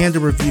rating and a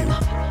review.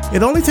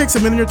 It only takes a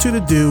minute or two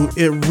to do.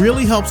 It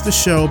really helps the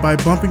show by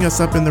bumping us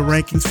up in the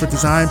rankings for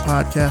design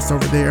podcasts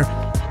over there,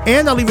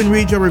 and I'll even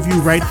read your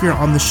review right here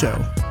on the show.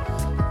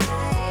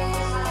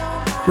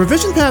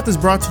 Revision Path is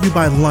brought to you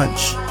by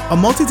Lunch, a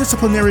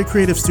multidisciplinary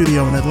creative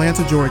studio in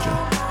Atlanta, Georgia.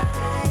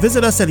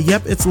 Visit us at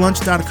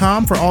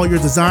yepitslunch.com for all your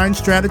design,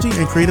 strategy,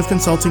 and creative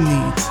consulting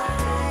needs.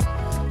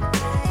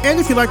 And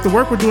if you like the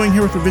work we're doing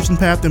here with Revision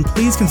Path, then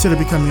please consider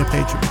becoming a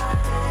patron.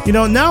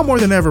 Now more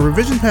than ever,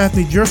 Revision Path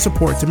needs your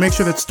support to make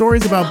sure that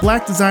stories about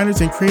Black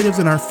designers and creatives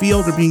in our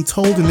field are being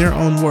told in their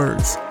own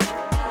words.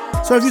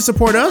 So if you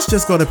support us,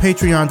 just go to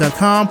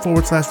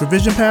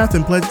patreon.com/revisionpath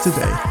and pledge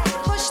today.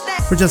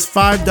 For just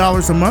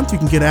 $5 a month, you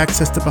can get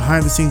access to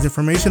behind-the-scenes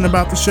information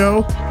about the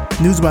show,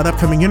 news about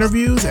upcoming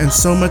interviews, and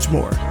so much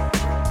more.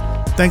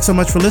 Thanks so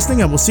much for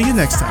listening, and we'll see you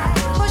next time.